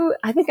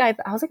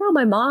was like,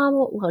 my mom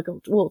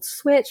will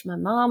switch. My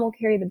mom will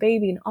carry the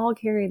baby and I'll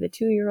carry the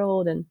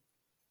 2-year-old and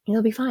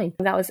it'll be fine.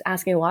 That was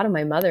asking a lot of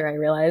my mother, I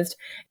realized.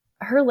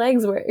 Her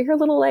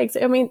little legs.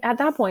 At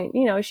that point,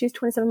 she's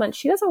 27 months.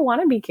 She doesn't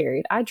want to be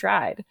carried. I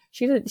tried.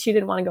 She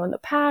didn't want to go in the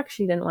pack.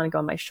 She didn't want to go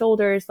on my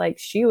shoulders.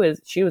 She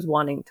was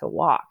wanting to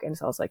walk. And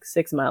so I was like,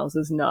 6 miles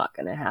is not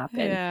going to happen.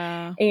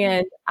 Yeah.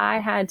 And I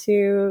had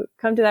to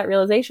come to that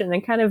realization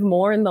and kind of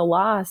mourn the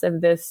loss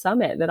of this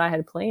summit that I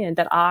had planned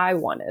that I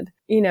wanted.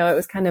 It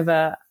was kind of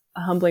a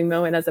humbling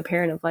moment as a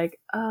parent of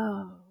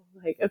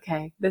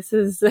okay, this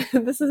is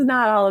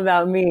not all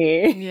about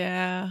me.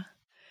 Yeah.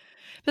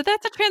 But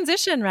that's a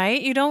transition,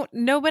 right?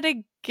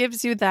 Nobody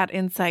gives you that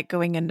insight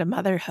going into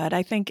motherhood.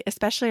 I think,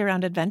 especially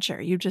around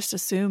adventure, you just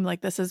assume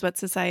this is what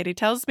society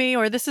tells me,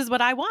 or this is what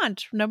I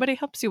want. Nobody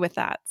helps you with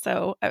that.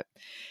 So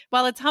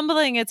while it's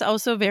humbling, it's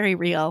also very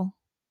real.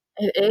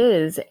 It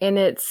is. And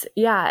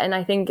and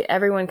I think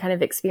everyone kind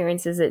of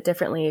experiences it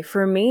differently.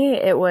 For me,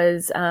 it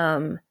was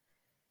a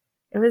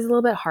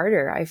little bit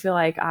harder. I feel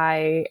like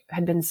I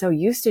had been so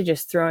used to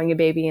just throwing a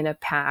baby in a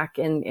pack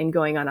and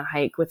going on a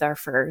hike with our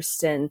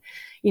first. And,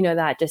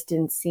 that just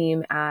didn't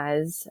seem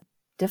as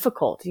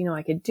difficult.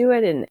 I could do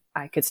it and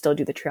I could still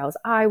do the trails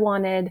I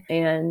wanted.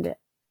 And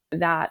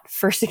that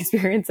first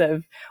experience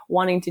of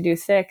wanting to do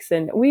 6,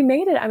 and we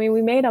made it.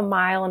 We made 1.25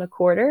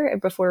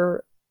 miles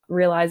before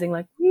realizing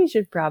like we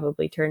should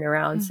probably turn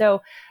around.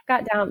 So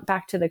got down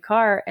back to the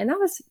car, and that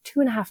was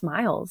 2.5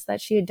 miles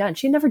that she had done.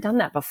 She'd never done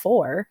that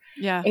before.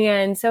 Yeah.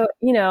 And so,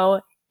 you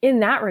know, in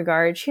that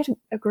regard, she had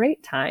a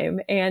great time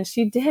and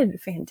she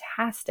did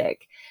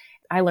fantastic.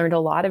 I learned a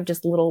lot of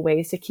just little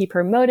ways to keep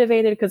her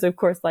motivated because, of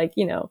course, like,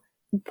 you know,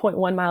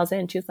 0.1 miles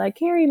in, she's like,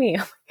 carry me.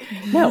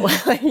 I'm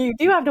like, no, you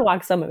do have to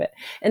walk some of it.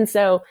 And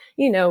so,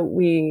 you know,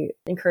 we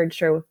encouraged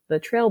her with the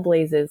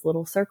trailblazes,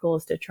 little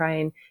circles to try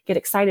and get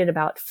excited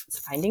about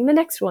finding the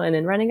next one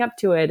and running up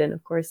to it. And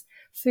of course,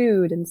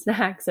 food and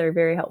snacks are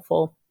very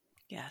helpful.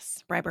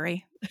 Yes.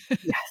 Bribery.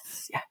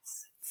 Yes.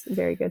 It's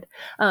very good.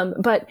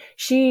 But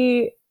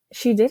she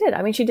did it.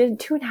 I mean, she did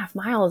 2.5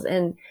 miles,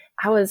 and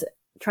I was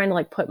trying to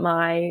like put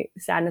my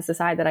sadness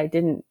aside that I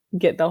didn't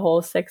get the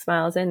whole 6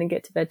 miles in and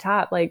get to the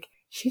top. Like,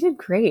 she did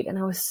great. And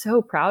I was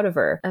so proud of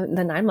her. And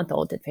the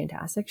 9-month-old did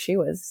fantastic. She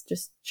was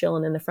just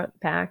chilling in the front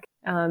pack.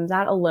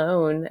 That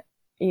alone,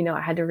 you know,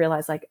 I had to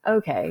realize like,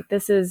 okay,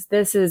 this is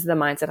the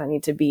mindset I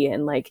need to be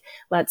in. Like,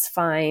 let's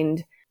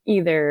find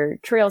either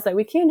trails that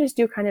we can just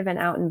do kind of an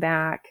out and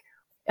back.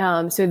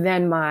 So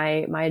then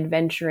my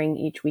adventuring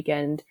each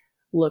weekend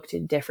looked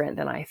different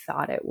than I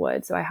thought it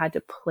would. So I had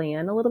to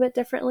plan a little bit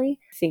differently,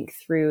 think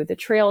through the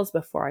trails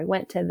before I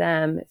went to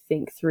them,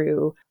 think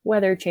through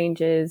weather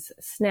changes,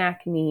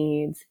 snack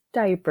needs,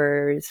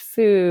 diapers,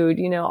 food,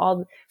 you know,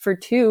 all for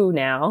 2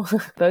 now,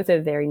 both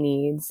of their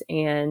needs,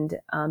 and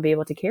be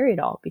able to carry it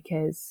all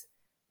because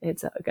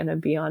it's going to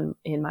be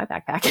in my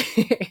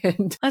backpack.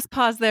 And let's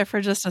pause there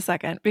for just a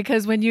second,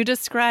 because when you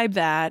describe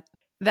that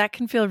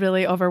can feel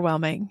really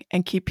overwhelming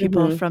and keep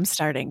people from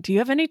starting. Do you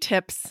have any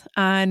tips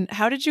on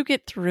how did you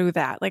get through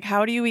that? Like,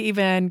 how do you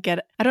even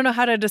get, I don't know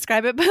how to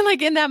describe it, but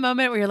like in that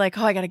moment where you're like,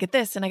 oh, I got to get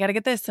this and I got to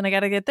get this and I got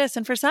to get this.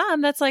 And for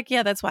some, that's like,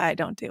 yeah, that's why I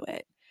don't do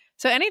it.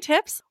 So any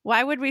tips?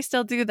 Why would we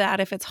still do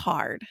that if it's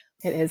hard?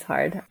 It is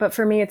hard, but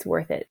for me, it's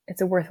worth it. It's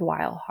a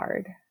worthwhile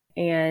hard.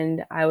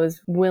 And I was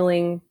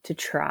willing to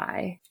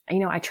try. You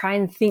know, I try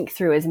and think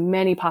through as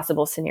many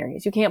possible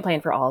scenarios. You can't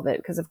plan for all of it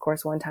because, of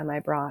course, one time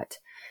I brought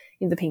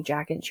the pink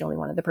jacket and she only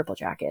wanted the purple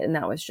jacket. And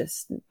that was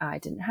just, I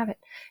didn't have it.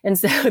 And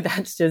so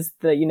that's just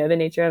the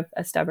nature of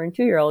a stubborn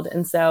 2-year-old.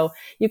 And so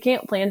you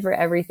can't plan for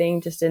everything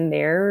just in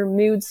their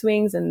mood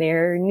swings and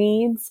their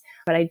needs.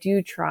 But I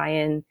do try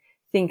and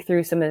think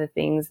through some of the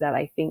things that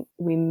I think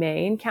we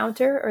may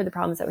encounter or the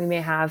problems that we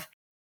may have.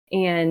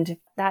 And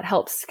that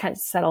helps kind of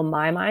settle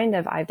my mind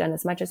of I've done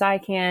as much as I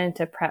can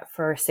to prep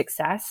for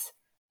success.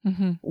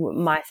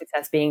 My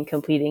success being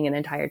completing an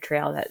entire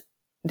trail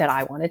that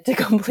I wanted to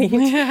complete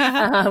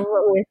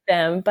with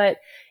them. But,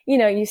 you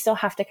know, you still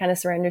have to kind of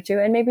surrender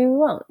to, and maybe we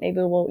won't.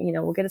 Maybe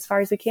we'll get as far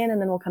as we can and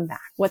then we'll come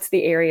back. What's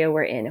the area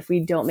we're in? If we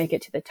don't make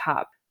it to the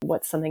top,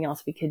 what's something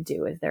else we could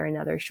do? Is there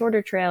another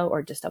shorter trail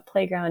or just a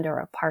playground or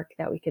a park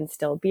that we can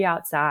still be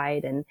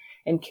outside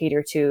and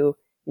cater to,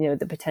 you know,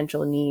 the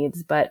potential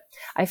needs? But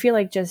I feel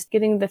like just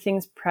getting the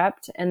things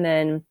prepped and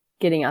then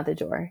getting out the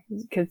door,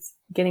 because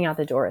getting out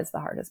the door is the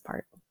hardest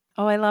part.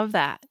 Oh, I love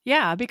that.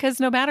 Yeah, because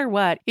no matter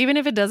what, even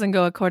if it doesn't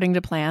go according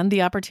to plan,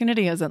 the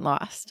opportunity isn't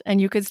lost.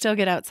 And you could still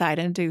get outside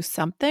and do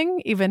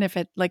something, even if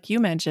it, like you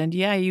mentioned,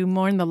 yeah, you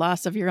mourn the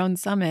loss of your own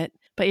summit,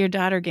 but your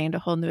daughter gained a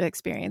whole new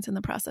experience in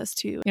the process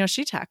too. You know,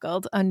 she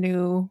tackled a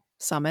new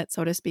summit,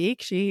 so to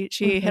speak. She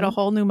hit a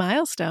whole new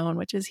milestone,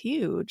 which is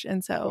huge.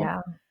 And so yeah,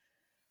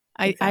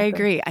 I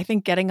agree. I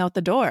think getting out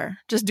the door,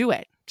 just do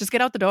it. Just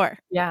get out the door.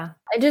 Yeah.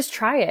 I just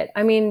try it.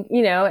 I mean,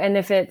 you know, and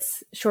if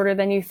it's shorter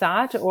than you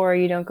thought, or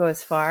you don't go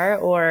as far,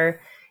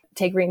 or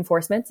take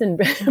reinforcements and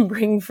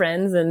bring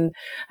friends and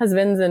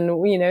husbands and,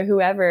 you know,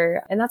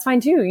 whoever, and that's fine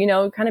too, you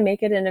know, kind of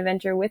make it an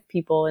adventure with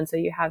people. And so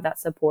you have that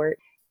support,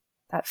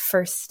 that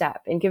first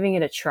step in giving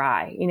it a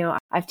try. You know,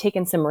 I've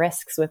taken some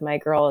risks with my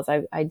girls.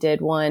 I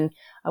did one,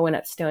 I went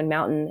up Stone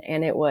Mountain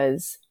and it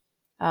was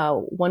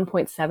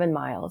 1.7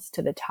 miles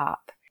to the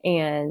top.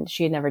 And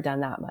she had never done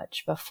that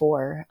much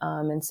before.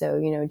 And so,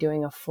 you know,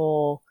 doing a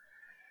full,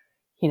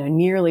 you know,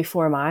 nearly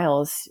 4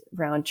 miles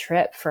round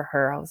trip for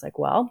her, I was like,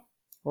 well,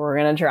 we're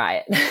going to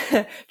try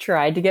it.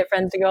 Tried to get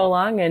friends to go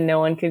along and no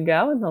one could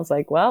go. And I was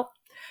like, well,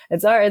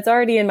 it's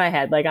already in my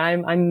head. Like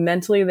I'm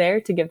mentally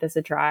there to give this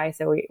a try.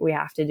 So we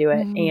have to do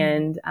it.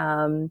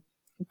 And,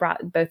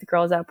 brought both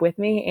girls up with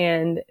me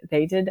and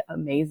they did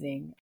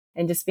amazing.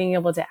 And just being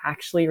able to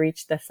actually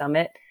reach the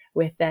summit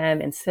with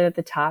them and sit at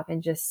the top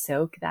and just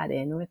soak that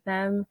in with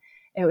them.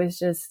 It was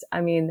just, I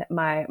mean,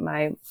 my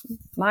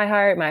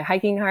heart, my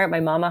hiking heart, my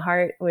mama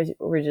heart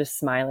were just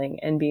smiling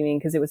and beaming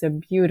because it was a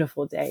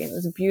beautiful day and it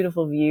was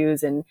beautiful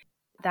views. And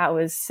that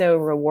was so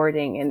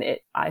rewarding. And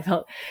I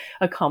felt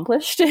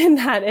accomplished in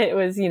that it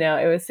was, you know,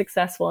 it was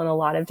successful in a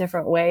lot of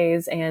different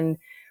ways. And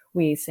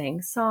we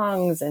sang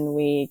songs and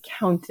we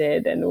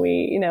counted and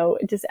we, you know,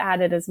 just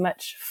added as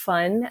much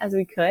fun as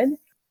we could.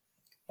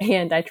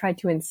 And I tried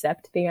to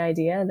incept the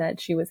idea that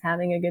she was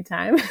having a good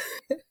time.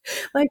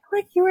 Like,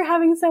 look, you were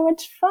having so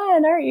much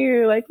fun, aren't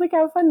you? Like, look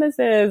how fun this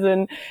is.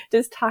 And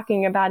just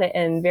talking about it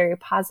in very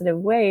positive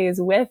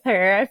ways with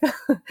her. I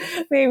felt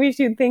maybe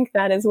she'd think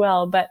that as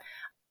well. But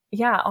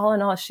yeah, all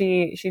in all,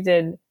 she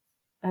did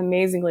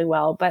amazingly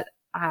well, but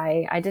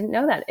I didn't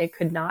know that it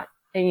could not,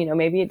 and,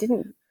 maybe it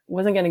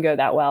wasn't going to go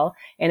that well.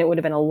 And it would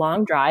have been a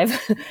long drive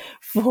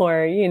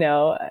for,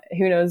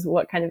 who knows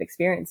what kind of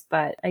experience.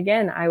 But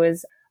again, I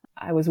was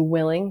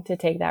willing to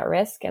take that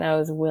risk, and I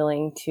was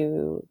willing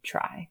to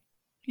try.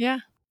 Yeah.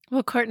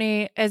 Well,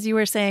 Courtney, as you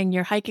were saying,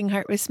 your hiking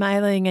heart was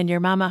smiling and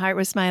your mama heart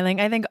was smiling.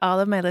 I think all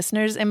of my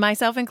listeners, and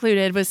myself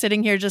included, was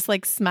sitting here just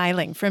like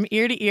smiling from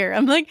ear to ear.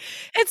 I'm like,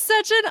 it's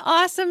such an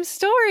awesome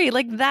story.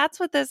 Like, that's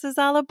what this is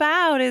all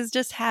about, is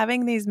just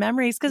having these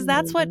memories, because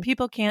that's what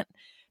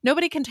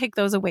nobody can take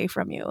those away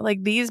from you.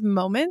 Like, these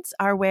moments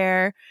are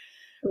where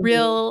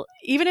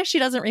even if she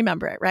doesn't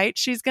remember it, right?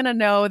 She's going to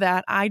know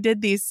that I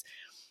did these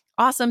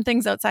awesome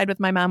things outside with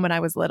my mom when I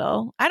was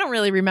little. I don't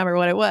really remember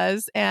what it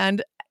was.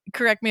 And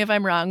correct me if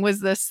I'm wrong,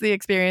 was this the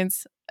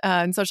experience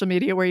on social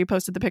media where you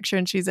posted the picture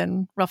and she's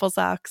in ruffle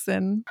socks?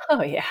 And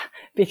oh yeah,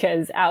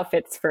 because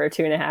outfits for a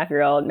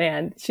 2.5-year-old,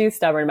 man, she's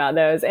stubborn about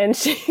those. And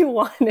she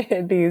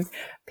wanted these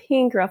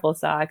pink ruffle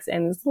socks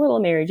and these little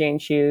Mary Jane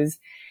shoes.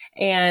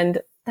 And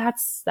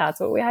that's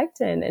what we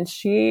hiked in. And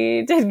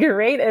she did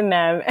great in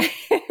them.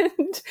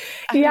 And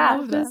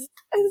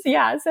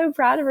so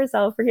proud of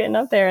herself for getting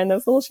up there in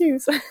those little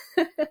shoes.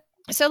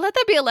 So let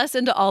that be a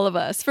lesson to all of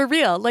us, for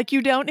real. Like,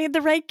 you don't need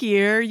the right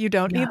gear. You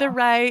don't need the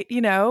right,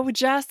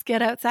 just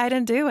get outside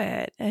and do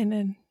it.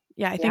 And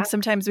I think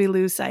sometimes we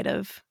lose sight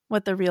of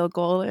what the real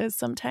goal is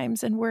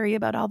sometimes and worry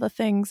about all the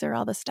things or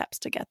all the steps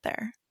to get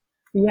there.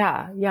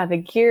 Yeah. Yeah. The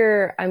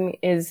gear,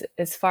 is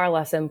far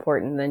less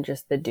important than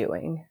just the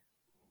doing.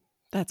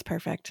 That's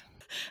perfect.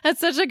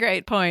 That's such a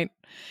great point.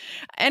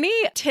 Any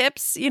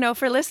tips,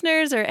 for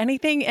listeners, or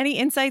anything, any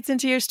insights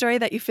into your story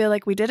that you feel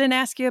like we didn't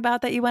ask you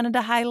about that you wanted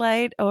to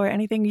highlight, or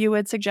anything you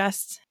would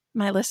suggest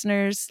my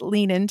listeners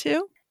lean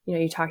into?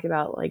 You talked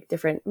about like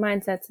different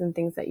mindsets and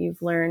things that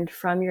you've learned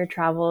from your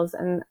travels.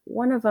 And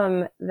one of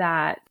them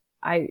that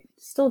I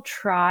still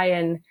try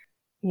and,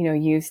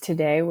 use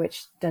today,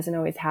 which doesn't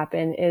always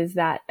happen, is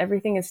that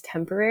everything is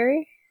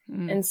temporary.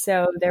 And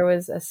so there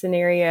was a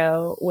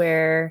scenario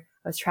where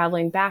I was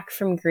traveling back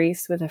from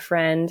Greece with a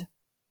friend.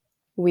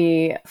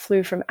 We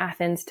flew from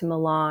Athens to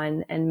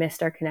Milan and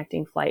missed our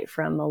connecting flight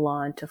from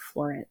Milan to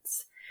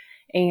Florence.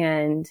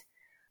 And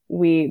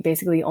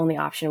basically the only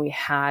option we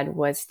had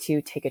was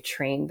to take a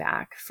train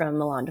back from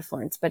Milan to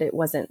Florence, but it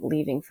wasn't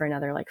leaving for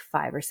another like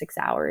 5 or 6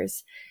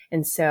 hours.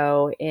 And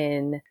so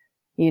in,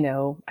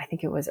 I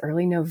think it was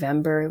early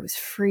November, it was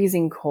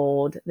freezing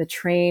cold. The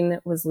train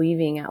was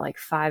leaving at like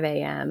 5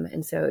 a.m.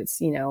 And so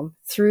it's,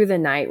 through the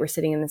night, we're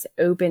sitting in this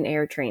open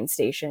air train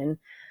station,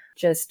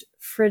 just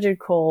frigid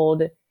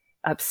cold,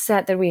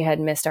 upset that we had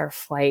missed our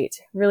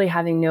flight, really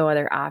having no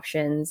other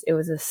options. It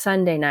was a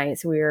Sunday night,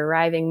 so we were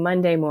arriving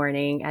Monday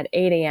morning at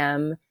 8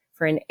 a.m.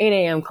 for an 8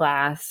 a.m.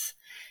 class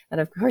that,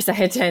 of course, I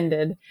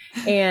attended.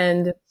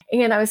 And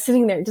I was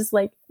sitting there just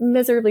like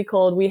miserably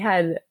cold. We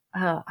had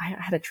I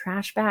had a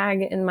trash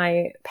bag in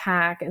my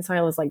pack, and so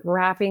I was like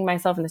wrapping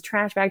myself in this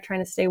trash bag,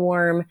 trying to stay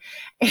warm.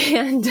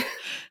 And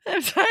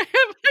I'm sorry,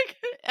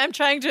 I'm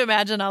trying to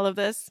imagine all of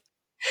this.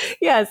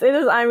 Yes, it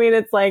is.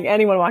 It's like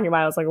anyone walking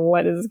by, I was like,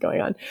 what is going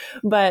on?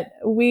 But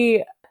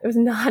it was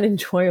not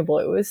enjoyable.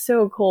 It was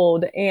so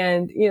cold.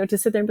 And, to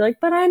sit there and be like,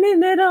 but I'm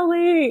in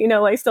Italy,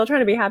 like still trying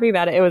to be happy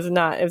about it. It was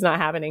not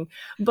happening.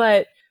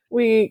 But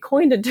we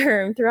coined a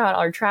term throughout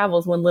our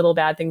travels when little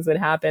bad things would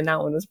happen. That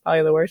one was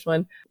probably the worst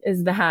one,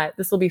 is that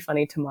this will be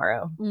funny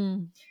tomorrow.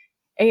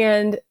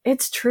 And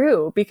it's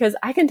true, because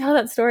I can tell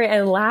that story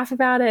and laugh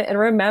about it and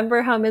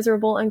remember how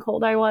miserable and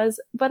cold I was,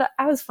 but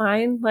I was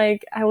fine.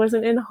 Like, I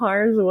wasn't in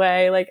harm's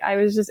way. Like, I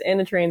was just in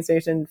a train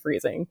station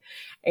freezing.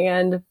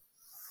 And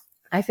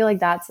I feel like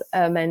that's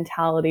a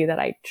mentality that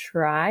I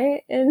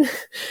try and,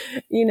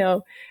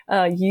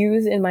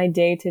 use in my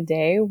day to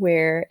day,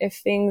 where if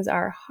things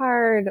are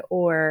hard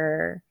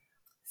or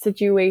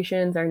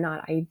situations are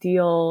not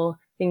ideal,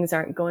 things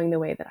aren't going the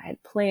way that I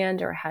had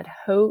planned or had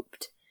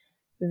hoped,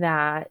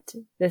 that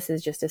this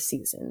is just a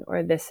season,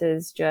 or this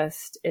is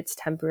just, it's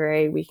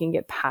temporary. We can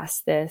get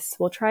past this.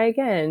 We'll try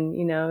again.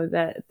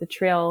 That the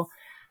trail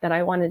that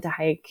I wanted to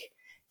hike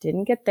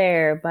didn't get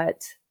there,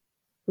 but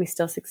we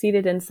still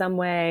succeeded in some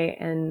way,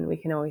 and we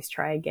can always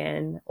try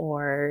again.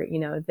 Or,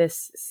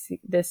 this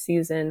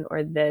season,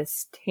 or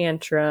this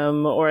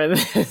tantrum, or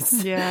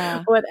this,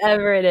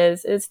 whatever it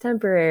is, it's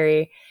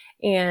temporary.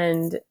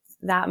 And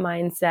that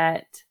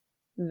mindset,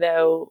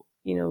 though,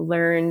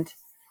 learned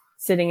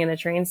sitting in a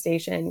train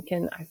station,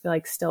 can, I feel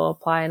like, still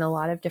apply in a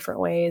lot of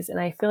different ways. And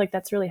I feel like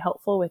that's really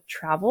helpful with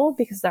travel,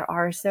 because there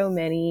are so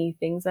many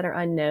things that are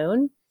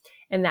unknown,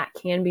 and that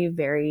can be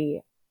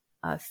very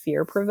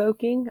fear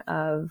provoking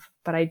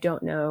but I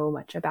don't know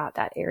much about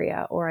that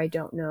area, or I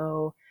don't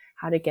know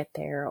how to get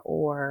there,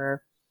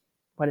 or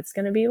what it's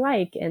going to be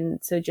like. And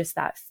so just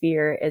that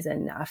fear is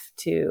enough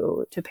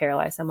to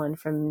paralyze someone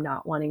from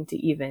not wanting to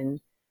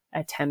even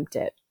attempt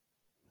it.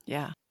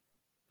 Yeah.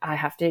 I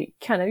have to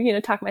kind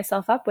of, talk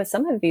myself up with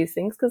some of these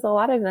things, because a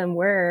lot of them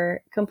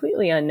were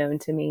completely unknown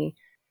to me.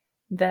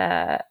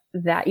 That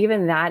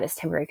even that is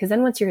temporary, because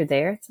then once you're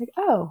there, it's like,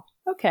 oh,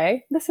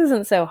 okay, this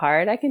isn't so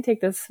hard. I can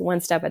take this one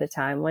step at a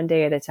time, one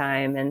day at a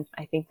time. And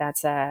I think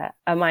that's a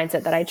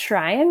mindset that I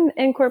try and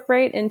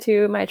incorporate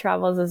into my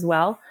travels as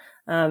well.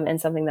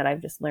 And something that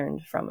I've just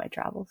learned from my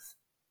travels.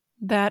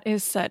 That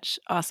is such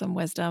awesome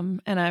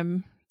wisdom. And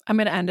I'm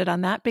going to end it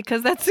on that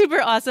because that's super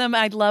awesome.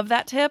 I love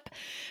that tip.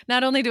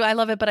 Not only do I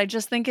love it, but I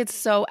just think it's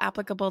so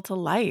applicable to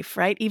life,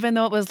 right? Even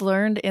though it was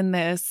learned in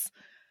this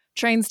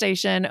train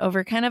station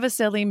over kind of a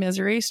silly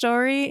misery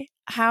story,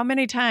 how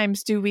many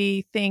times do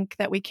we think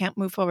that we can't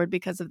move forward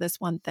because of this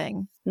one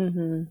thing?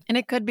 Mm-hmm. And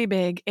it could be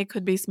big, it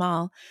could be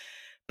small,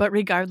 but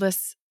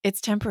regardless,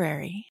 it's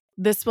temporary.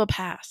 This will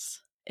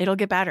pass. It'll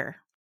get better,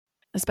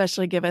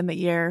 especially given the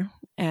year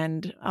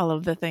and all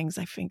of the things.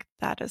 I think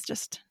that is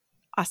just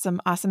awesome,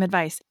 awesome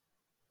advice.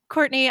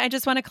 Courtney, I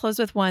just want to close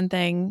with one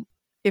thing.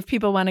 If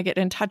people want to get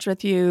in touch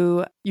with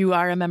you, you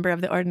are a member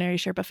of the Ordinary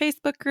Sherpa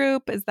Facebook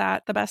group. Is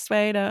that the best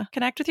way to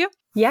connect with you?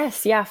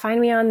 Yes. Yeah. Find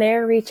me on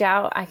there. Reach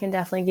out. I can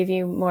definitely give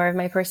you more of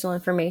my personal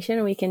information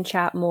and we can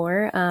chat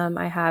more.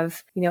 I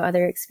have,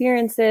 other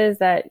experiences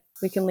that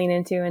we can lean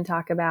into and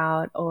talk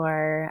about,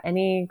 or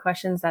any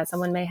questions that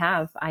someone may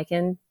have. I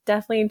can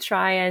definitely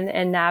try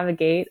and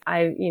navigate.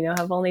 I,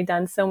 have only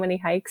done so many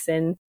hikes,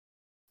 and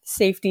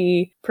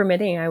safety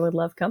permitting, I would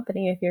love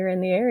company if you're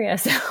in the area.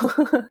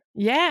 So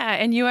yeah.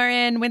 And you are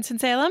in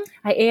Winston-Salem?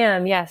 I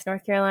am, yes,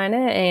 North Carolina.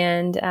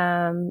 And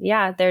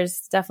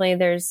there's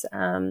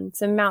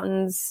some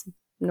mountains,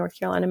 North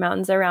Carolina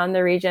mountains around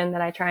the region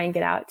that I try and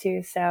get out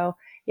to. So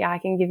yeah, I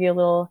can give you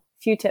a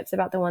few tips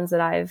about the ones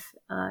that I've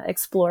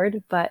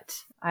explored, but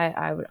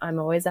I'm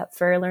always up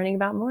for learning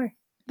about more.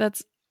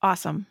 That's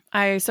awesome.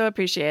 I so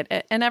appreciate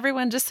it. And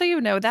everyone, just so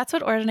you know, that's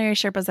what Ordinary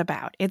Sherpa is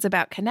about. It's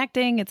about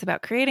connecting, it's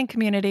about creating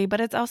community,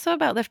 but it's also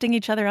about lifting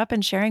each other up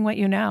and sharing what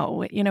you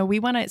know. We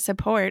want to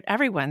support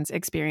everyone's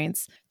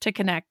experience to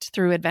connect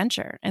through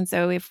adventure. And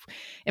so if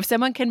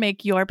someone can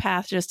make your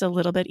path just a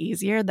little bit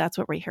easier, that's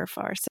what we're here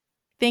for. So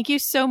thank you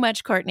so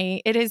much,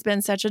 Courtney. It has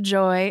been such a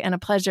joy and a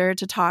pleasure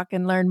to talk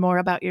and learn more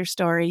about your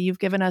story. You've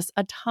given us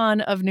a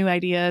ton of new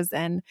ideas,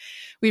 and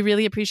we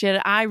really appreciate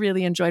it. I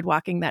really enjoyed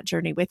walking that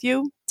journey with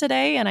you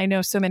today, and I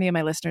know so many of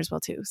my listeners will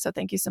too. So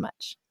thank you so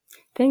much.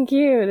 Thank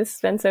you. This has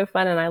been so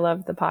fun, and I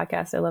love the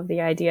podcast. I love the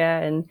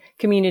idea and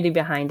community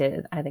behind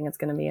it. I think it's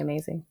going to be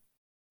amazing.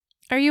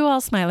 Are you all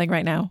smiling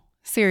right now?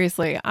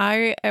 Seriously,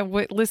 I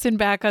listened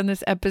back on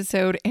this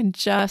episode and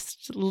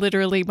just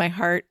literally my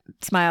heart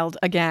smiled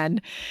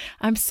again.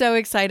 I'm so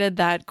excited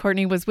that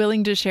Courtney was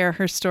willing to share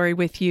her story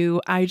with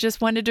you. I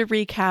just wanted to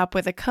recap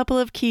with a couple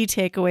of key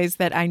takeaways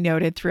that I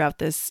noted throughout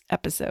this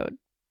episode.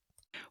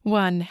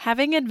 1,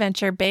 having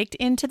adventure baked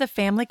into the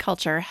family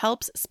culture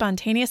helps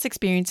spontaneous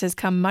experiences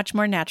come much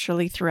more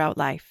naturally throughout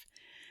life.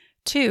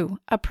 2,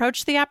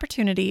 approach the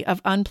opportunity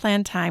of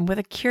unplanned time with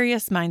a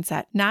curious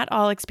mindset. Not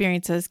all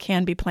experiences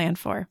can be planned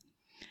for.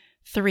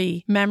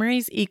 3,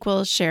 memories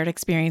equals shared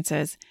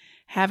experiences.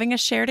 Having a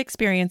shared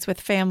experience with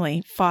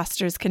family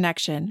fosters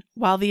connection.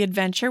 While the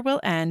adventure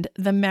will end,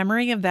 the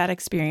memory of that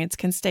experience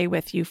can stay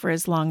with you for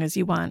as long as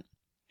you want.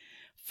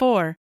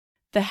 4,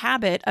 the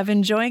habit of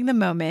enjoying the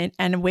moment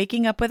and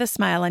waking up with a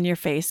smile on your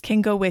face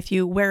can go with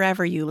you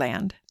wherever you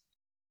land.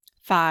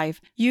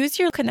 5, use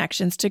your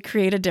connections to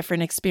create a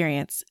different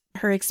experience.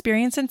 Her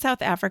experience in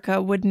South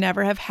Africa would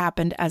never have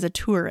happened as a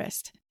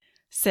tourist.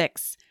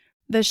 6,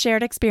 the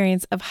shared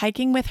experience of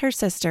hiking with her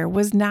sister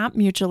was not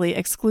mutually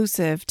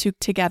exclusive to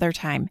together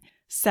time.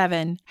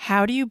 7,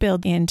 how do you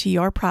build into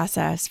your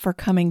process for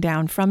coming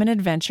down from an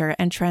adventure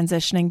and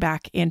transitioning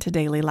back into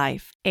daily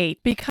life?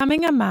 8,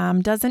 becoming a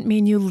mom doesn't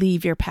mean you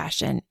leave your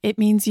passion. It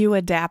means you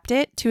adapt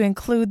it to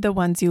include the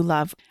ones you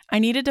love. I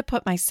needed to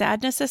put my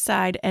sadness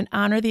aside and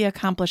honor the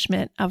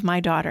accomplishment of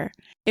my daughter.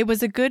 It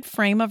was a good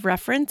frame of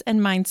reference and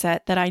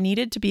mindset that I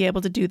needed to be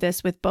able to do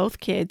this with both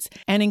kids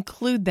and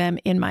include them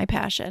in my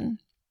passion.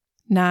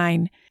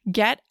 9,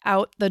 get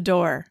out the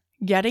door.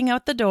 Getting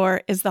out the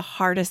door is the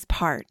hardest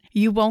part.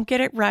 You won't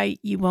get it right,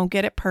 you won't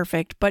get it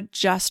perfect, but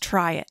just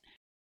try it.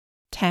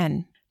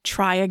 10,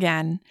 try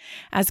again.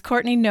 As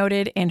Courtney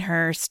noted in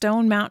her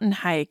Stone Mountain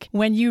hike,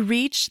 when you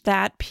reach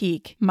that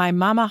peak, my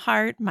mama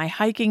heart, my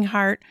hiking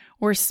heart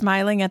were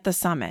smiling at the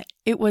summit.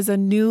 It was a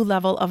new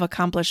level of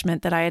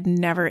accomplishment that I had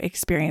never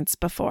experienced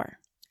before.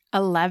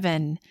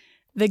 11,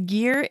 the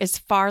gear is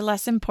far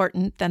less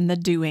important than the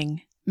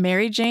doing.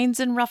 Mary Janes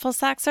and ruffle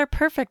socks are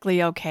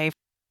perfectly okay.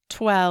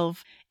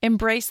 12,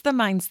 embrace the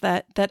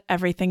mindset that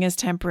everything is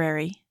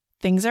temporary.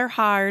 Things are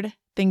hard.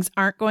 Things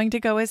aren't going to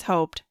go as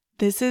hoped.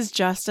 This is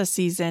just a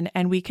season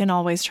and we can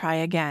always try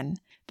again.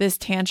 This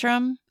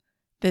tantrum,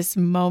 this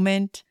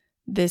moment,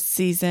 this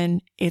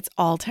season, it's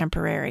all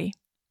temporary.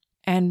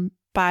 And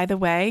by the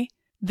way,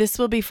 this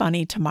will be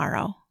funny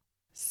tomorrow.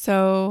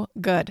 So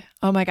good.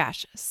 Oh my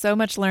gosh. So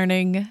much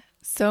learning.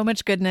 So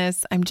much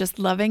goodness. I'm just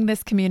loving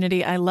this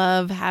community. I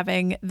love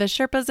having the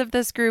Sherpas of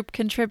this group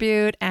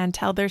contribute and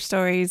tell their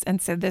stories.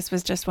 And so this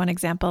was just one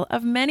example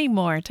of many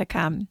more to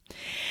come.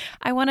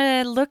 I want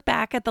to look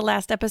back at the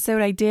last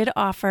episode. I did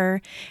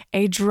offer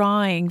a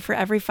drawing for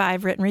every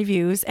 5 written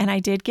reviews, and I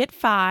did get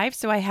 5.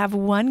 So I have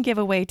one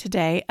giveaway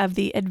today of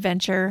the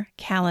adventure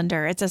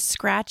calendar. It's a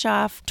scratch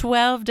off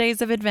 12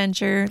 days of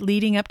adventure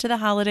leading up to the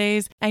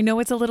holidays. I know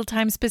it's a little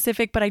time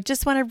specific, but I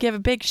just want to give a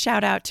big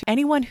shout out to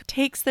anyone who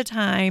takes the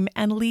time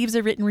and leaves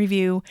a written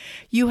review.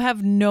 You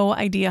have no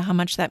idea how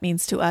much that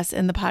means to us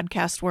in the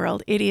podcast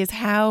world. It is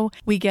how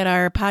we get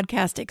our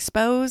podcast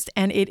exposed,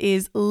 and it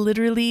is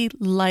literally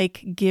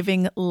like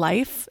giving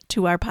life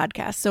to our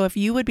podcast. So if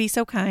you would be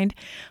so kind,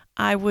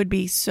 I would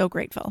be so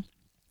grateful.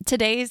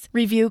 Today's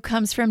review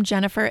comes from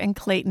Jennifer and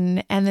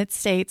Clayton, and it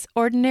states,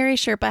 Ordinary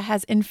Sherpa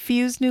has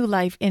infused new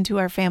life into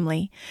our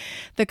family.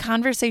 The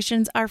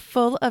conversations are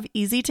full of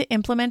easy to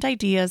implement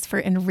ideas for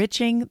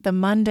enriching the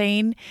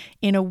mundane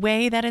in a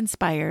way that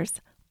inspires.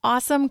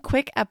 Awesome,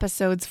 quick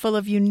episodes full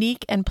of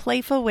unique and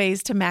playful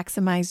ways to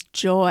maximize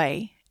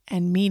joy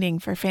and meaning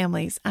for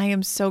families. I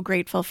am so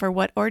grateful for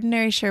what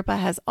Ordinary Sherpa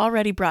has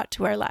already brought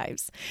to our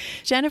lives.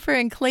 Jennifer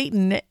and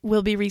Clayton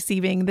will be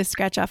receiving the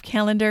Scratch Off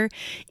calendar.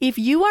 If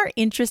you are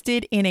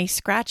interested in a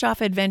Scratch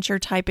Off adventure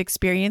type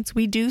experience,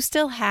 we do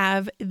still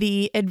have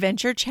the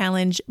Adventure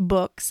Challenge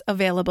books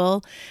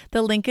available.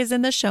 The link is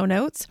in the show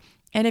notes.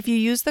 And if you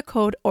use the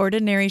code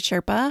Ordinary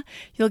Sherpa,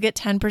 you'll get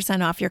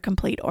 10% off your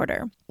complete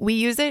order. We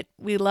use it.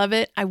 We love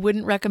it. I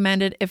wouldn't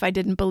recommend it if I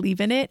didn't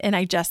believe in it. And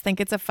I just think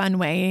it's a fun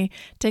way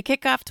to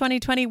kick off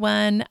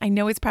 2021. I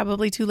know it's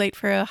probably too late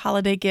for a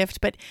holiday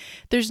gift, but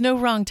there's no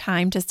wrong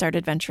time to start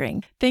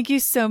adventuring. Thank you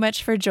so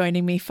much for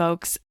joining me,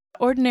 folks.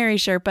 Ordinary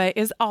Sherpa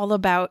is all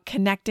about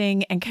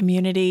connecting and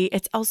community.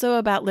 It's also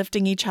about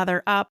lifting each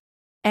other up.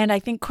 And I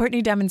think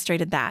Courtney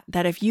demonstrated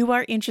that if you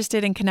are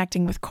interested in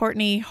connecting with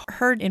Courtney,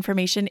 her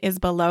information is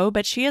below,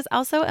 but she is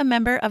also a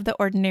member of the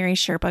Ordinary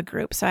Sherpa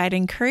group. So I'd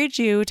encourage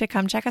you to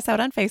come check us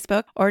out on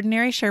Facebook,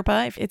 Ordinary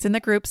Sherpa, if it's in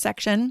the group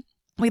section.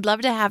 We'd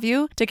love to have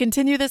you to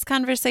continue this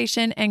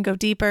conversation and go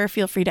deeper.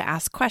 Feel free to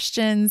ask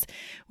questions.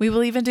 We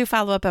will even do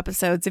follow-up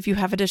episodes if you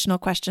have additional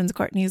questions.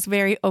 Courtney is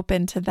very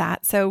open to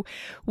that. So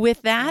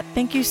with that,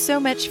 thank you so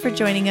much for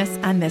joining us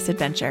on this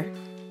adventure.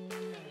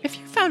 If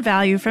you found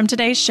value from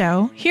today's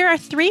show, here are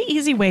 3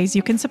 easy ways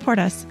you can support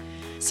us.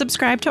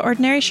 Subscribe to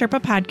Ordinary Sherpa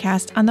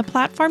Podcast on the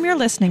platform you're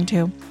listening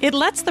to. It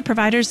lets the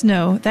providers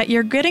know that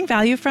you're getting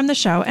value from the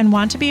show and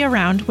want to be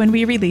around when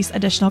we release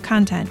additional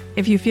content.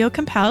 If you feel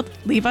compelled,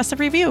 leave us a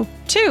review.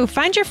 2,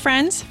 find your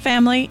friends,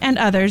 family, and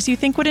others you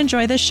think would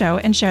enjoy this show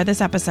and share this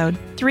episode.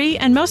 3,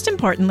 and most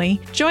importantly,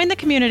 join the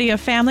community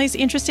of families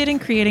interested in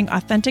creating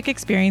authentic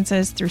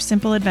experiences through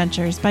simple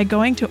adventures by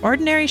going to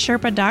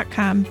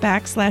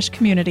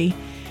ordinarysherpa.com/community.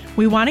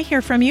 We want to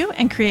hear from you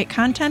and create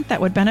content that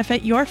would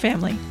benefit your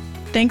family.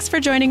 Thanks for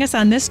joining us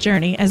on this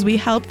journey as we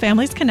help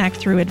families connect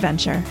through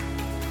adventure.